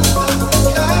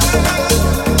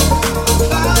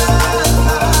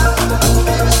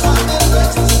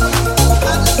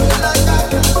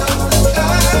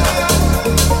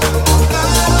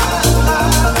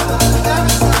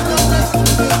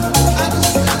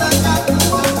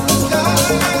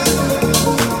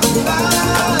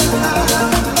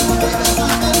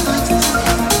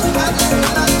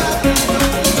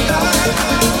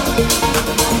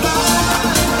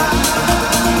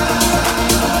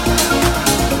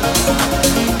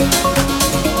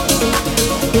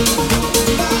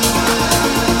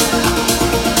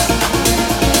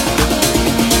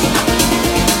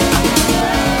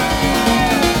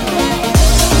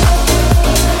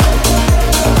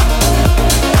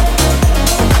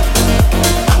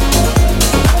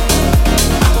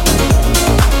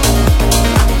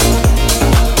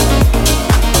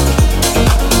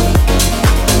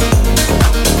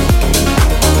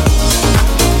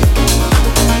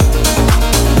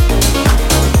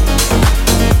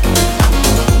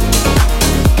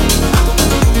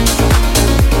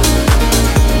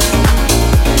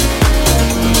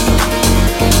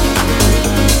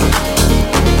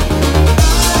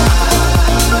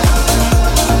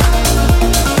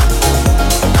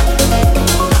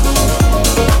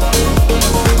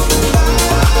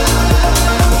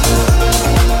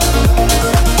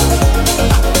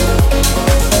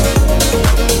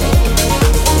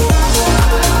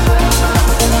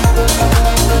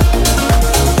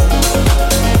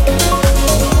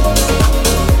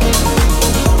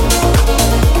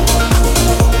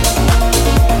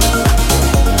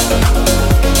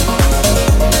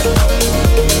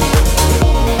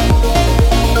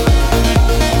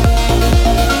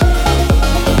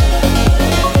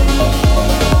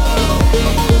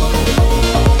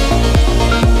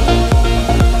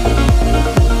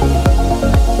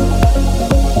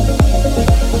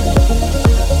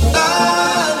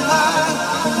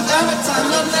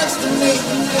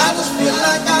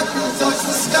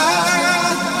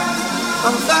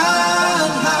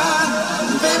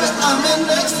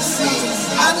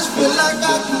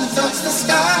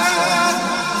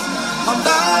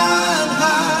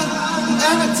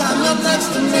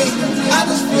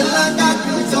just feel like I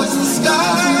can touch the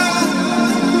sky.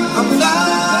 I'm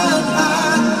flying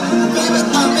high, baby,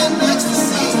 I'm in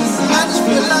ecstasy. I just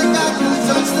feel like I can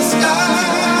touch the sky.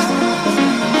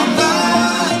 I'm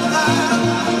flying high,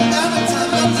 every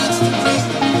time you're next to me.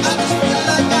 I just feel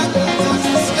like I can touch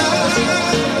the sky.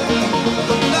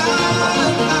 I'm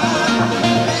flying high,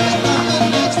 baby, I'm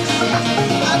in ecstasy.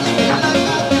 I just feel like I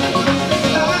can touch the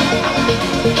sky.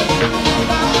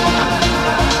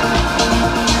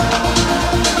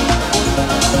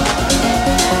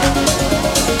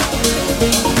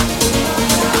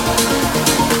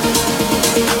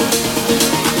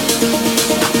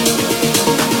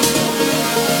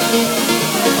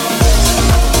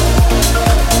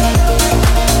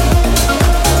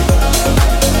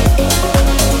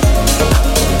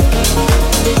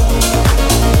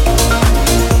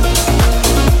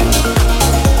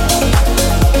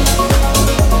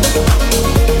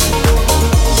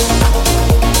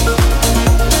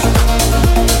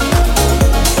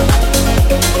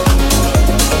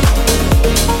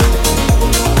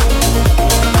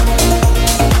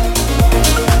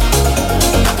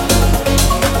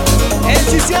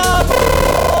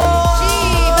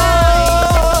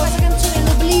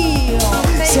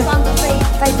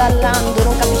 Ballando,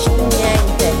 non capisci più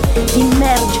niente, ti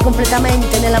immergi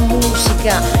completamente nella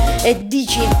musica e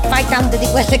dici fai tante di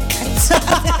quelle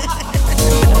cazzate.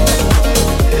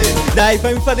 Dai,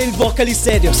 fammi fare il vocali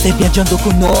serio. Stai viaggiando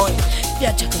con noi.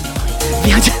 Viaggia con noi.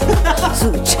 Viaggia su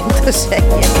 106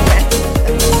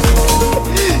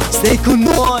 Stai con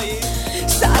noi.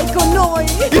 Stai con noi.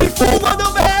 Il fumo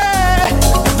dov'è?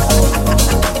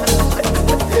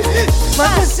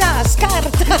 Passa,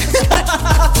 scarta.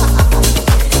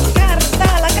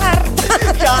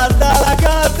 Carta la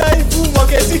carta, il fumo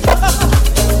che si fa.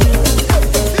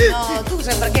 No, tu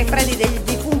sembra che prendi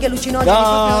dei funghi allucinogeni.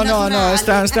 No,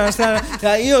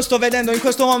 sta. Io sto vedendo in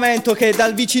questo momento che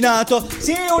dal vicinato.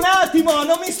 Sì, un attimo,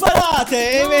 non mi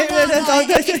sparate.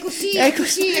 È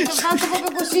così, è tanto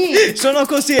proprio così. Sono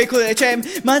così, cioè,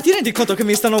 ma ti rendi conto che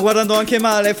mi stanno guardando anche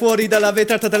male fuori dalla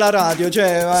vetrata della radio?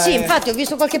 Cioè, sì, infatti ho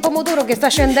visto qualche pomodoro che sta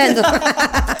scendendo.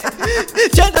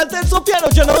 Cioè, dal terzo piano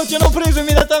ci hanno preso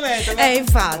immediatamente.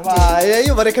 Infatti.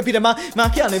 Io vorrei capire, ma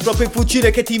che hanno proprio i fucili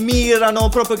che ti mirano,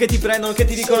 proprio che ti prendono, che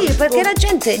ti dicono. Sì, perché la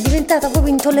gente è diventata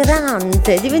proprio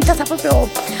intollerante, è diventata proprio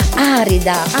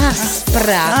arida,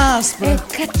 aspra. E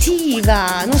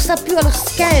cattiva, non sta più allo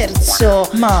scherzo.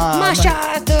 Ma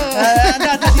andate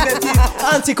a divertirvi.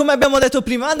 Anzi, come abbiamo detto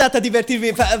prima, andate a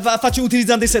divertirvi. Faccio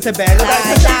utilizzando i sette belli.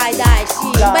 Dai, sì.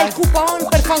 Dai. Un bel coupon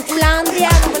per Fanculandia,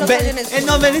 non me lo vede nessuno. E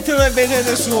non vede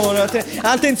nessuno.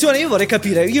 Attenzione,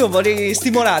 io vorrei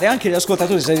stimolare anche gli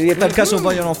ascoltatori, se per caso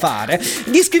vogliono fare,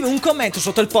 di scrivere un commento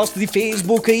sotto il post di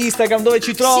Facebook, Instagram, dove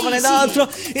ci trovano ed altro.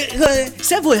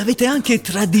 Se voi avete anche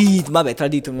tradito,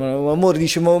 amore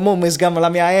dice, mo mi sgamma la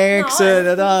mia ex.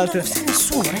 No,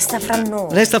 nessuno,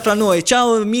 resta fra noi.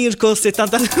 Ciao Mirko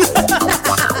 70.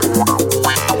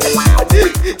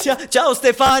 Ciao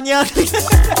Stefania.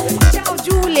 Ciao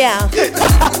Giulia.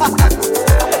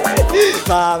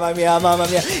 Mamma mia.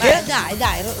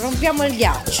 Dai, rompiamo il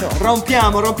ghiaccio.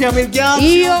 Rompiamo il ghiaccio.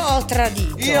 Io ho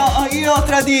tradito. Io ho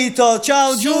tradito.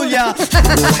 Ciao Giulia.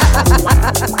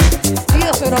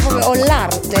 Io sono proprio ho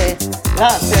l'arte.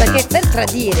 Perché per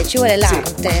tradire ci vuole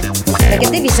l'arte. Sì. Perché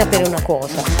devi sapere una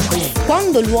cosa.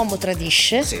 Quando l'uomo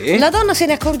tradisce, la donna se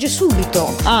ne accorge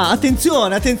subito.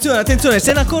 Attenzione,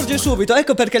 se ne accorge subito.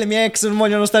 Ecco perché le mie ex non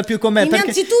vogliono stare più con me.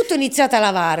 Innanzitutto iniziate a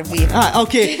lavarvi.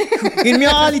 Ok. Il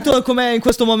mio alito com'è in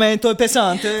questo momento? È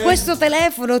pesante? Questo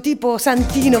telefono tipo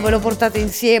santino ve lo portate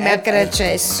insieme anche nel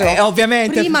cesso.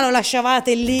 Ovviamente. Prima lo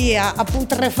lasciavate lì a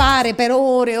putrefare per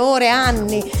ore,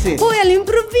 anni. Sì. Poi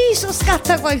all'improvviso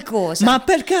scatta qualcosa. Ma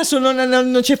per caso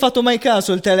non ci hai fatto mai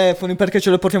caso il telefono? Perché ce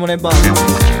lo portiamo nel bagno?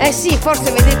 Sì,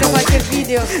 forse vedete qualche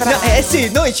video strano.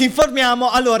 Sì, noi ci informiamo.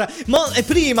 Allora,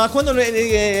 prima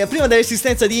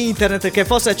dell'esistenza di internet che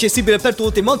fosse accessibile per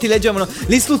tutti, molti leggevano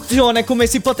l'istruzione come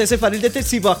si potesse fare il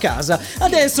detersivo a casa.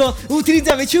 Adesso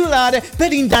utilizziamo il cellulare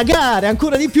per indagare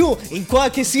ancora di più in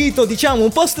qualche sito, diciamo,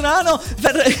 un po' strano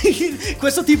per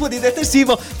questo tipo di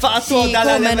detersivo fatto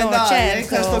dalla elementare, in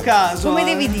questo caso. Come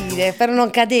devi dire? Per non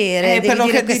cadere. Per non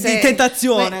cadere di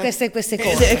tentazione. Queste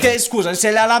cose. Scusa,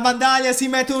 se la lavandaglia si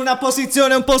mette in una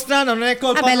posizione un po' strana, non è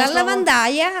colpa nostra. La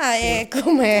lavandaia è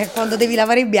come quando devi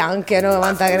lavare i bianchi a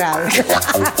 90 gradi.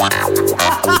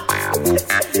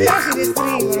 Però si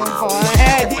restringono un po',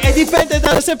 e dipende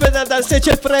sempre da se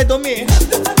c'è freddo o meno.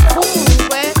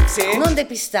 Comunque, non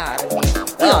depistarmi.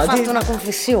 Io ho fatto una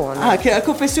confessione. Che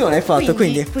confessione hai fatto?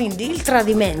 Quindi il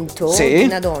tradimento di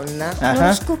una donna non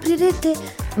lo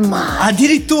scoprirete Mai.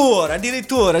 Addirittura.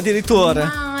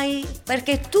 Mai,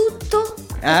 perché tutto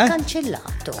è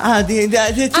cancellato.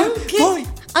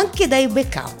 Anche dai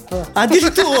backup.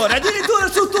 Addirittura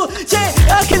su tu. C'è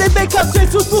anche dei backup, c'è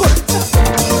su tu.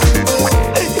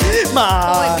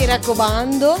 Ma Poi mi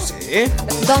raccomando,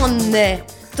 donne,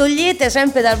 togliete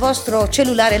sempre dal vostro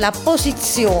cellulare la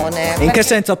posizione. In che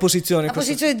senso la posizione? La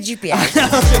posizione di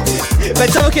GPS.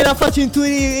 Pensavo che era facile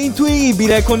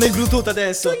intuibile con il Bluetooth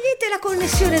adesso. Togliete la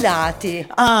connessione dati. Il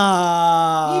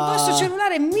vostro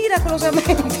cellulare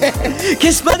miracolosamente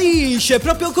che sparisce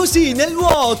proprio così nel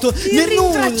vuoto, nel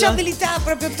nulla. Rintracciabilità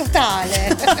proprio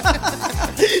totale.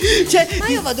 Ma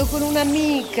io vado con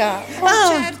un'amica.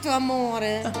 Certo,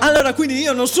 amore. Allora, quindi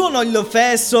io non sono il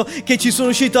fesso che ci sono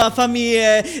uscito a farmi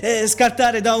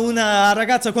scartare da una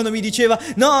ragazza quando mi diceva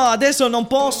no, adesso non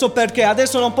posso perché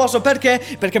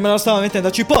me lo stava mettendo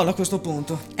a cipolla a questo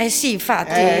punto. Sì,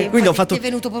 infatti. Quindi ho fatto. Ti è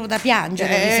venuto proprio da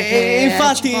piangere.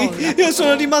 Infatti io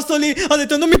sono rimasto lì, ho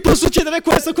detto non mi può succedere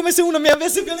questo, come se uno mi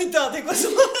avesse violentato in questo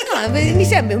modo. No, mi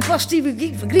sembra un po' Steve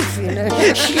Griffin.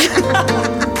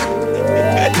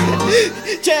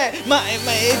 Cioè, ma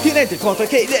ti rendi conto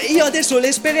che io adesso le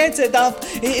esperienze a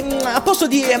posto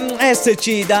di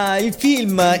esserci da il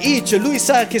film Hitch, lui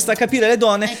sa che sta a capire le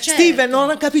donne, certo. Steven non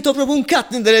ha capito proprio un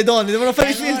cazzo delle donne, devono fare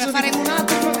il film. Allora faremo un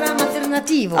altro programma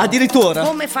alternativo. Addirittura.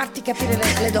 Come farti capire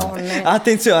le donne.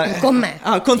 Attenzione. Con me.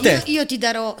 Con te. Io ti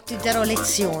darò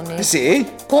lezioni. Sì.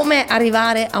 Come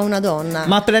arrivare a una donna.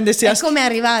 Ma prendersi a come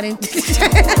arrivare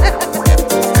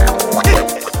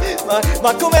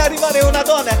Ma come arrivare a una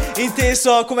donna?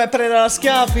 Inteso come prendere a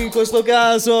schiaffi in questo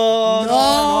caso?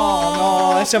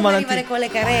 No, siamo come arrivare con le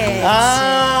carezze.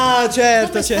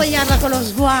 Certo. Come spogliarla con lo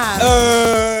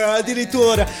sguardo.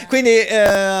 Addirittura. Quindi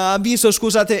avviso,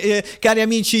 scusate, cari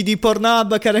amici di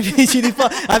Pornhub,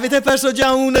 avete perso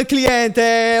già un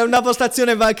cliente, una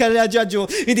postazione va già giù.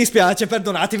 Mi dispiace,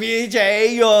 perdonatemi. Cioè,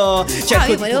 io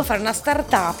volevo fare una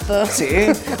startup.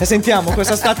 Sì, sentiamo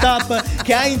questa startup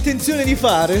che ha intenzione di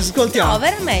fare. Ascoltiamo. No,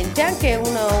 veramente, anche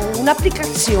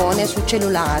un'applicazione sul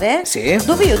cellulare. Sì.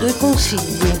 Dove io do i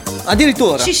consigli.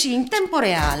 Addirittura? Sì, in tempo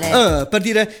reale. Per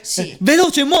dire sì.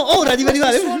 Veloce, ora devi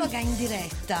arrivare. Solo che è in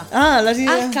diretta.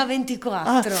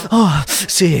 H24.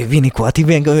 Sì, vieni qua,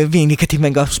 vieni che ti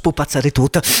vengo a spupazzare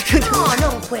tutto. No,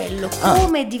 non quello.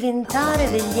 Come diventare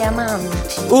degli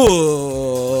amanti.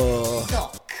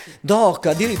 Doc,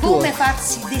 addirittura. Come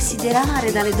farsi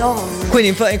desiderare dalle donne.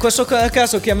 Quindi in questo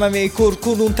caso chiamami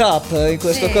Puntata, in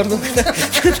questo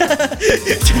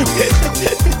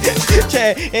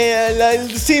cioè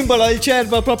il simbolo, il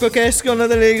cervo proprio che escono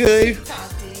delle. Il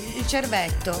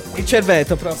cervetto. Il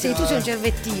cervetto proprio. Sì, tu sei un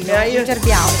cervettino, un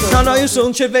cerbiato. No, io sono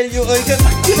un cervello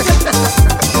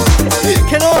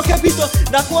che non ho capito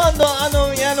da quando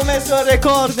mi hanno messo le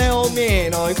corne o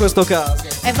meno in questo caso.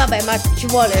 Vabbè, ma ci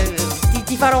vuole.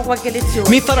 Ti farò qualche lezione.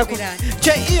 Mi farò.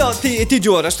 Cioè, io ti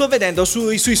giuro, sto vedendo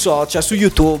sui social, su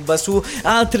YouTube, su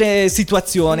altre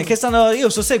situazioni che io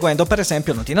sto seguendo, per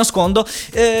esempio, non ti nascondo,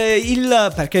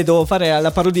 perché devo fare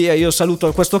la parodia, io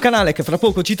saluto questo canale che fra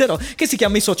poco citerò, che si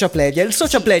chiama i Social Pledia. Il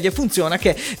Social Pledia funziona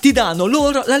che ti danno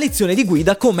loro la lezione di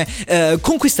guida come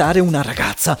conquistare una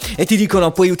ragazza e ti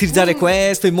dicono puoi utilizzare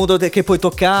questo in modo che puoi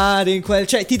toccare,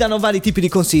 cioè ti danno vari tipi di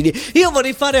consigli. Io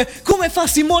vorrei fare come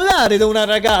farsi mollare da una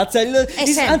ragazza. È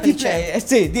semplice.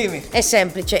 Sì, dimmi. È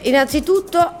semplice.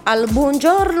 Innanzitutto al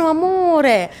buongiorno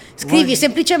amore. Scrivi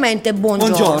semplicemente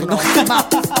buongiorno. Ma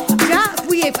già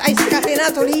qui hai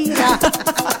scatenato l'ira.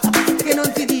 Che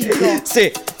non ti dico.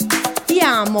 Sì. Ti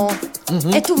amo.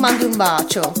 E tu mandi un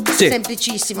bacio. Sì.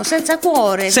 Semplicissimo, senza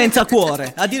cuore. Senza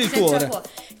cuore, addirittura. Senza cuore.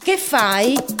 Che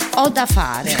fai? Ho da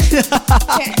fare.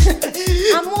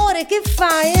 Amore, che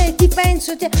fai? Ti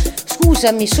penso.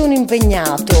 Scusami, sono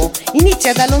impegnato.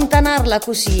 Inizia ad allontanarla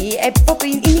così e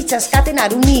proprio inizia a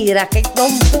scatenare un'ira che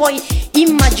non puoi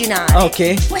immaginare.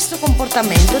 Ok. Questo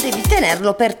comportamento devi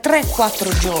tenerlo per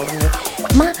 3-4 giorni.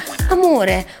 Ma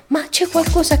amore, ma c'è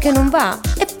qualcosa che non va?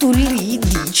 E tu lì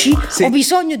dici ho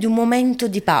bisogno di un momento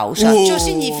di pausa. Ciò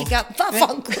significa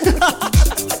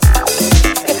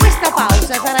e questa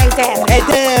pausa sarà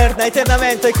eterna.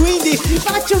 Eternamente. Quindi ti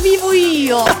faccio vivo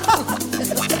io.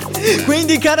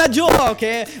 Quindi cara Gio,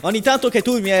 che ogni tanto che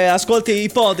tu mi ascolti i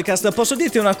podcast, posso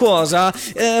dirti una cosa,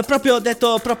 proprio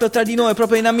detto proprio tra di noi,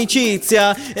 proprio in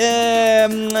amicizia,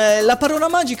 la parola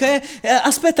magica è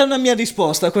aspetta una mia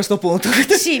risposta a questo punto.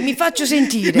 Sì, mi faccio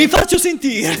sentire. Mi faccio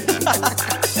sentire.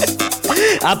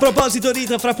 A proposito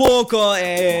Rita, fra poco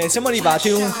siamo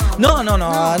arrivati no,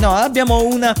 abbiamo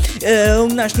una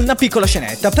piccola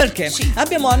scenetta, perché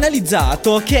abbiamo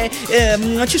analizzato che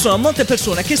ci sono molte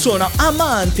persone che sono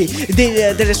amanti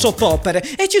delle soap opere,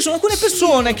 e ci sono alcune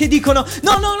persone che dicono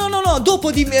no,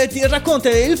 dopo ti racconta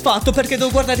il fatto perché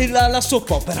devo guardare la soap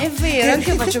opera. È vero, anche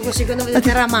io faccio così quando vedo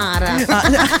Caramara.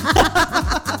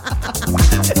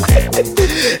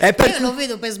 Io lo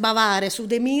vedo per sbavare su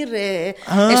Demir e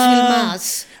sul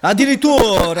Mas.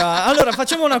 Addirittura. Allora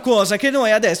facciamo una cosa, che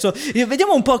noi adesso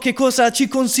vediamo un po' che cosa ci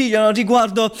consigliano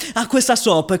riguardo a questa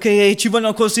soap che ci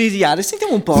vogliono consigliare.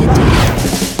 Sentiamo un po'.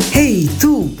 Ehi,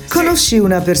 tu conosci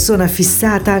una persona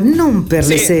fissata non per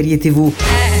le serie TV,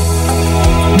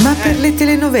 ma per le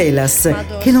telenovelas,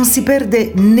 che non si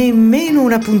perde nemmeno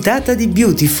una puntata di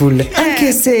Beautiful,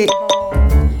 anche se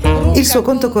il suo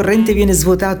conto corrente viene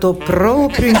svuotato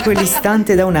proprio in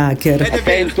quell'istante da un hacker.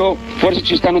 Attento, forse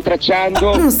ci stanno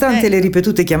tracciando. Nonostante le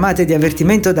ripetute chiamate di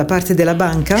avvertimento da parte della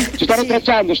banca. Ci stanno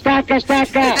tracciando, stacca!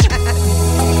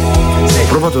 Ho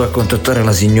provato a contattare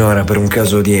la signora per un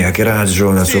caso di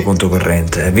hackeraggio nel suo conto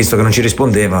corrente. Visto che non ci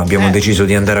rispondeva, abbiamo deciso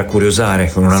di andare a curiosare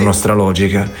con una nostra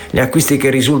logica. Gli acquisti che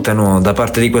risultano da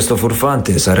parte di questo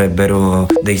furfante sarebbero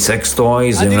dei sex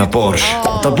toys e una Porsche.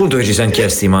 A tal punto che ci siamo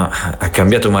chiesti: ma ha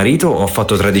cambiato marito o ha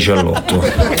fatto 13 all'otto?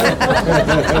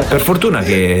 Per fortuna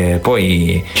che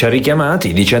poi ci ha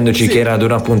richiamati dicendoci che era ad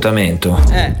un appuntamento.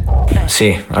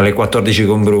 Sì, alle 14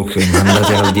 con Brooke.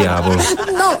 Andate al diavolo.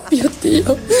 No, mio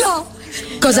Dio, no!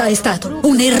 Cosa è stato?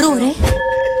 Un errore?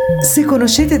 Se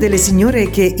conoscete delle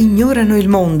signore che ignorano il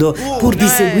mondo pur di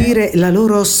seguire la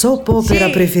loro soap opera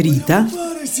preferita,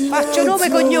 faccio nome e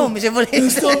cognome se volete.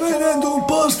 Sto venendo un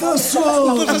posto a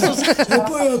solo. E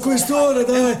poi a quest'ora,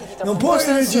 dai, non puoi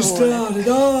registrare,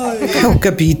 dai. Ho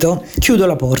capito, chiudo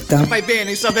la porta. Fai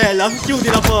bene, Isabella, chiudi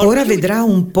la porta. Ora vedrà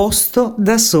un posto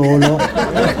da solo.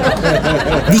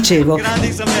 Dicevo, grande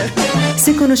Isabella.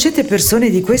 Se conoscete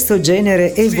persone di questo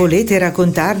genere e volete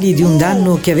raccontargli di un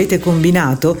danno che avete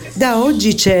combinato, da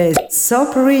oggi c'è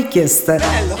Soap Request.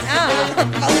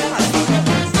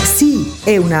 Sì,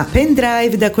 è una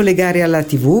pendrive da collegare alla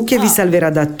TV che vi salverà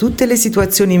da tutte le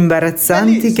situazioni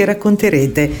imbarazzanti che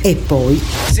racconterete. E poi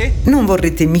non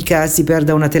vorrete mica si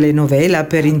perda una telenovela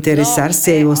per interessarsi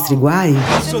ai vostri guai.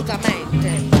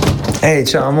 Assolutamente. Ehi,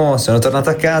 ciao amo, sono tornato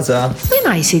a casa. Come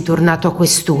mai sei tornato a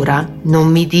quest'ora? Non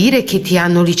mi dire che ti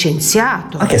hanno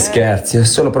licenziato. Ma che scherzi, ho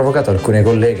solo provocato alcune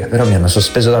colleghe, però mi hanno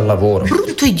sospeso dal lavoro.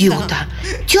 Brutto idiota,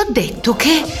 ti ho detto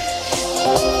che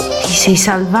ti sei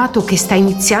salvato, che sta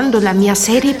iniziando la mia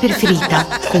serie preferita.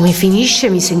 Come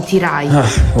finisce mi sentirai.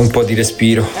 Un po' di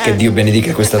respiro, che Dio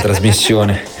benedica questa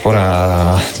trasmissione.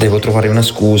 Ora devo trovare una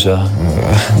scusa,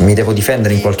 mi devo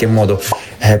difendere in qualche modo,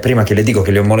 prima che le dico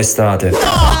che le ho molestate.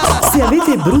 Se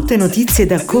avete brutte notizie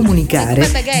da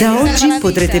comunicare, da oggi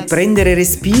potrete prendere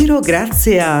respiro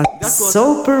grazie a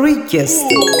Soap Request.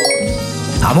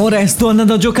 Amore, sto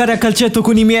andando a giocare a calcetto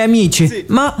con i miei amici.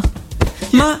 Ma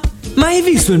hai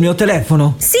visto il mio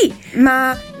telefono? Sì,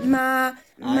 ma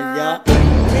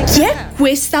chi è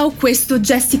questa o questo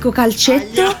Jessico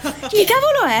Calcetto? Chi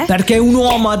cavolo è? Perché un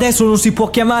uomo adesso non si può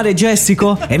chiamare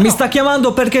Jessico? E mi sta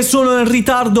chiamando perché sono in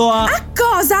ritardo a... A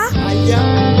cosa?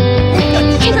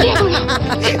 Che diavolo?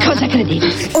 Cosa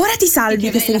credevi? Ora ti salvi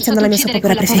che stai iniziando la mia soap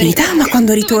opera preferita, ma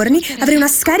quando ritorni avrai una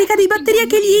scarica di batteria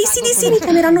che gli AC/DC mi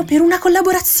chiameranno per una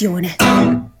collaborazione.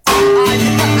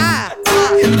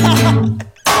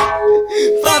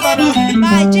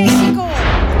 Vai Jessico!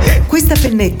 Questa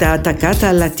pennetta attaccata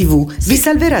alla TV vi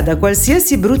salverà da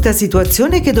qualsiasi brutta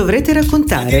situazione che dovrete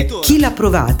raccontare. Chi l'ha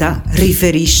provata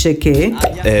riferisce che...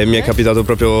 mi è capitato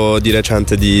proprio di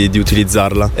recente di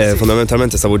utilizzarla.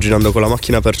 Fondamentalmente stavo girando con la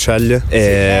macchina per Ceglie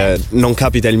e non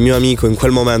capita il mio amico in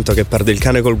quel momento che perde il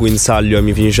cane col guinzaglio e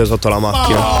mi finisce sotto la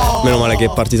macchina. Meno male che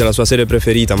è partita la sua serie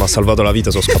preferita, mi ha salvato la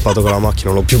vita, sono scappato con la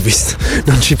macchina, non l'ho più vista,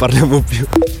 non ci parliamo più.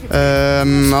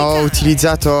 Ho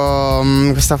utilizzato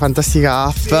questa fantastica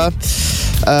app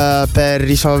per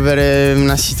risolvere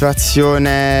una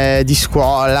situazione di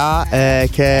scuola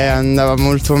che andava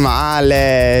molto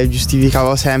male.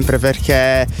 Giustificavo sempre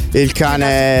perché il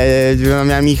cane di una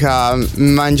mia amica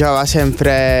mangiava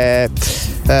sempre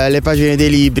le pagine dei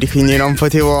libri, quindi non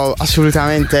potevo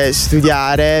assolutamente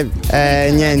studiare.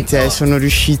 Niente, sono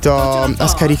riuscito a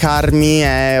scaricarmi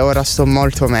e ora sto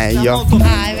molto meglio.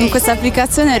 Con questa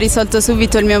applicazione ho risolto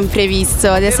subito il mio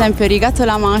imprevisto. Ad esempio ho rigato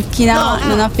la macchina,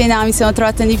 non appena mi sono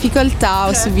trovata in difficoltà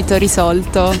ho subito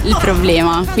risolto il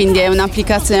problema. Quindi è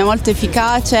un'applicazione molto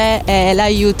efficace e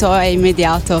l'aiuto è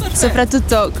immediato.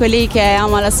 Soprattutto colei che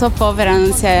ama la soap opera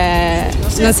non si è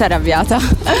arrabbiata.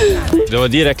 Devo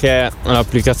dire che è un'applicazione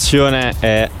L'applicazione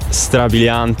è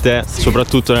strabiliante,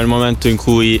 soprattutto nel momento in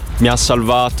cui mi ha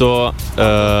salvato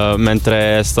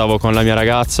mentre stavo con la mia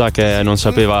ragazza che non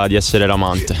sapeva di essere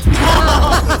l'amante.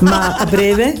 Ma a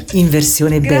breve, in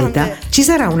versione beta, ci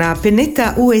sarà una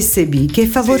pennetta USB che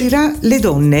favorirà le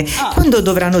donne quando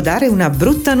dovranno dare una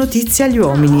brutta notizia agli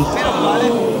uomini.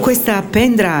 Questa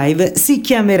pendrive si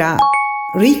chiamerà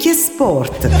Richiest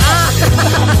Sport.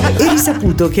 È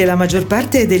risaputo che la maggior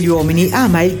parte degli uomini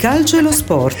ama il calcio e lo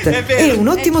sport. È un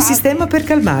ottimo sistema per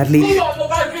calmarli.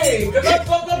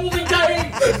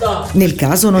 Nel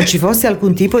caso non ci fosse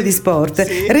alcun tipo di sport,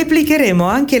 replicheremo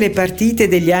anche le partite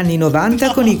degli anni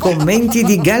 90 con i commenti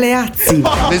di Galeazzi.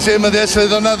 Mi sembra di essere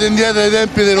tornato indietro ai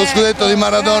tempi dello scudetto di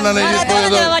Maradona negli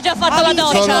spogliatoi. Aveva già fatto la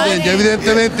doccia. Sono degni,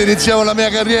 evidentemente iniziamo la mia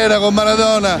carriera con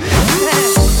Maradona.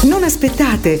 Non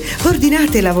aspettate,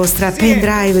 ordinate la vostra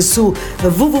pendrive su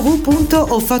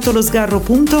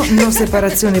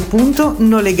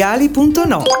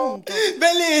www.hofatolosgarro.noseparazione.nolegali.no.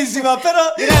 Bellissima,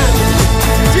 però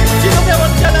ci dobbiamo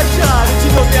già lasciare,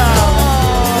 ci dobbiamo.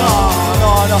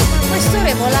 No. Quest'ora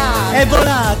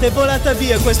È volata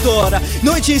via quest'ora.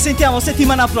 Noi ci sentiamo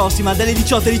settimana prossima dalle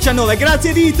 18 alle 19.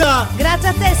 Grazie Rita. Grazie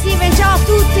a te Steven, ciao a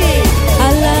tutti.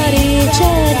 Alla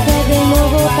ricerca del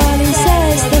nuovo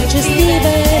palinsesto c'è Steven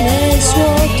e il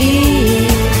suo team.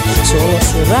 Solo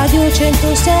su Radio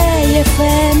 106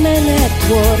 FM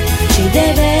Network ci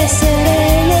deve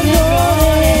essere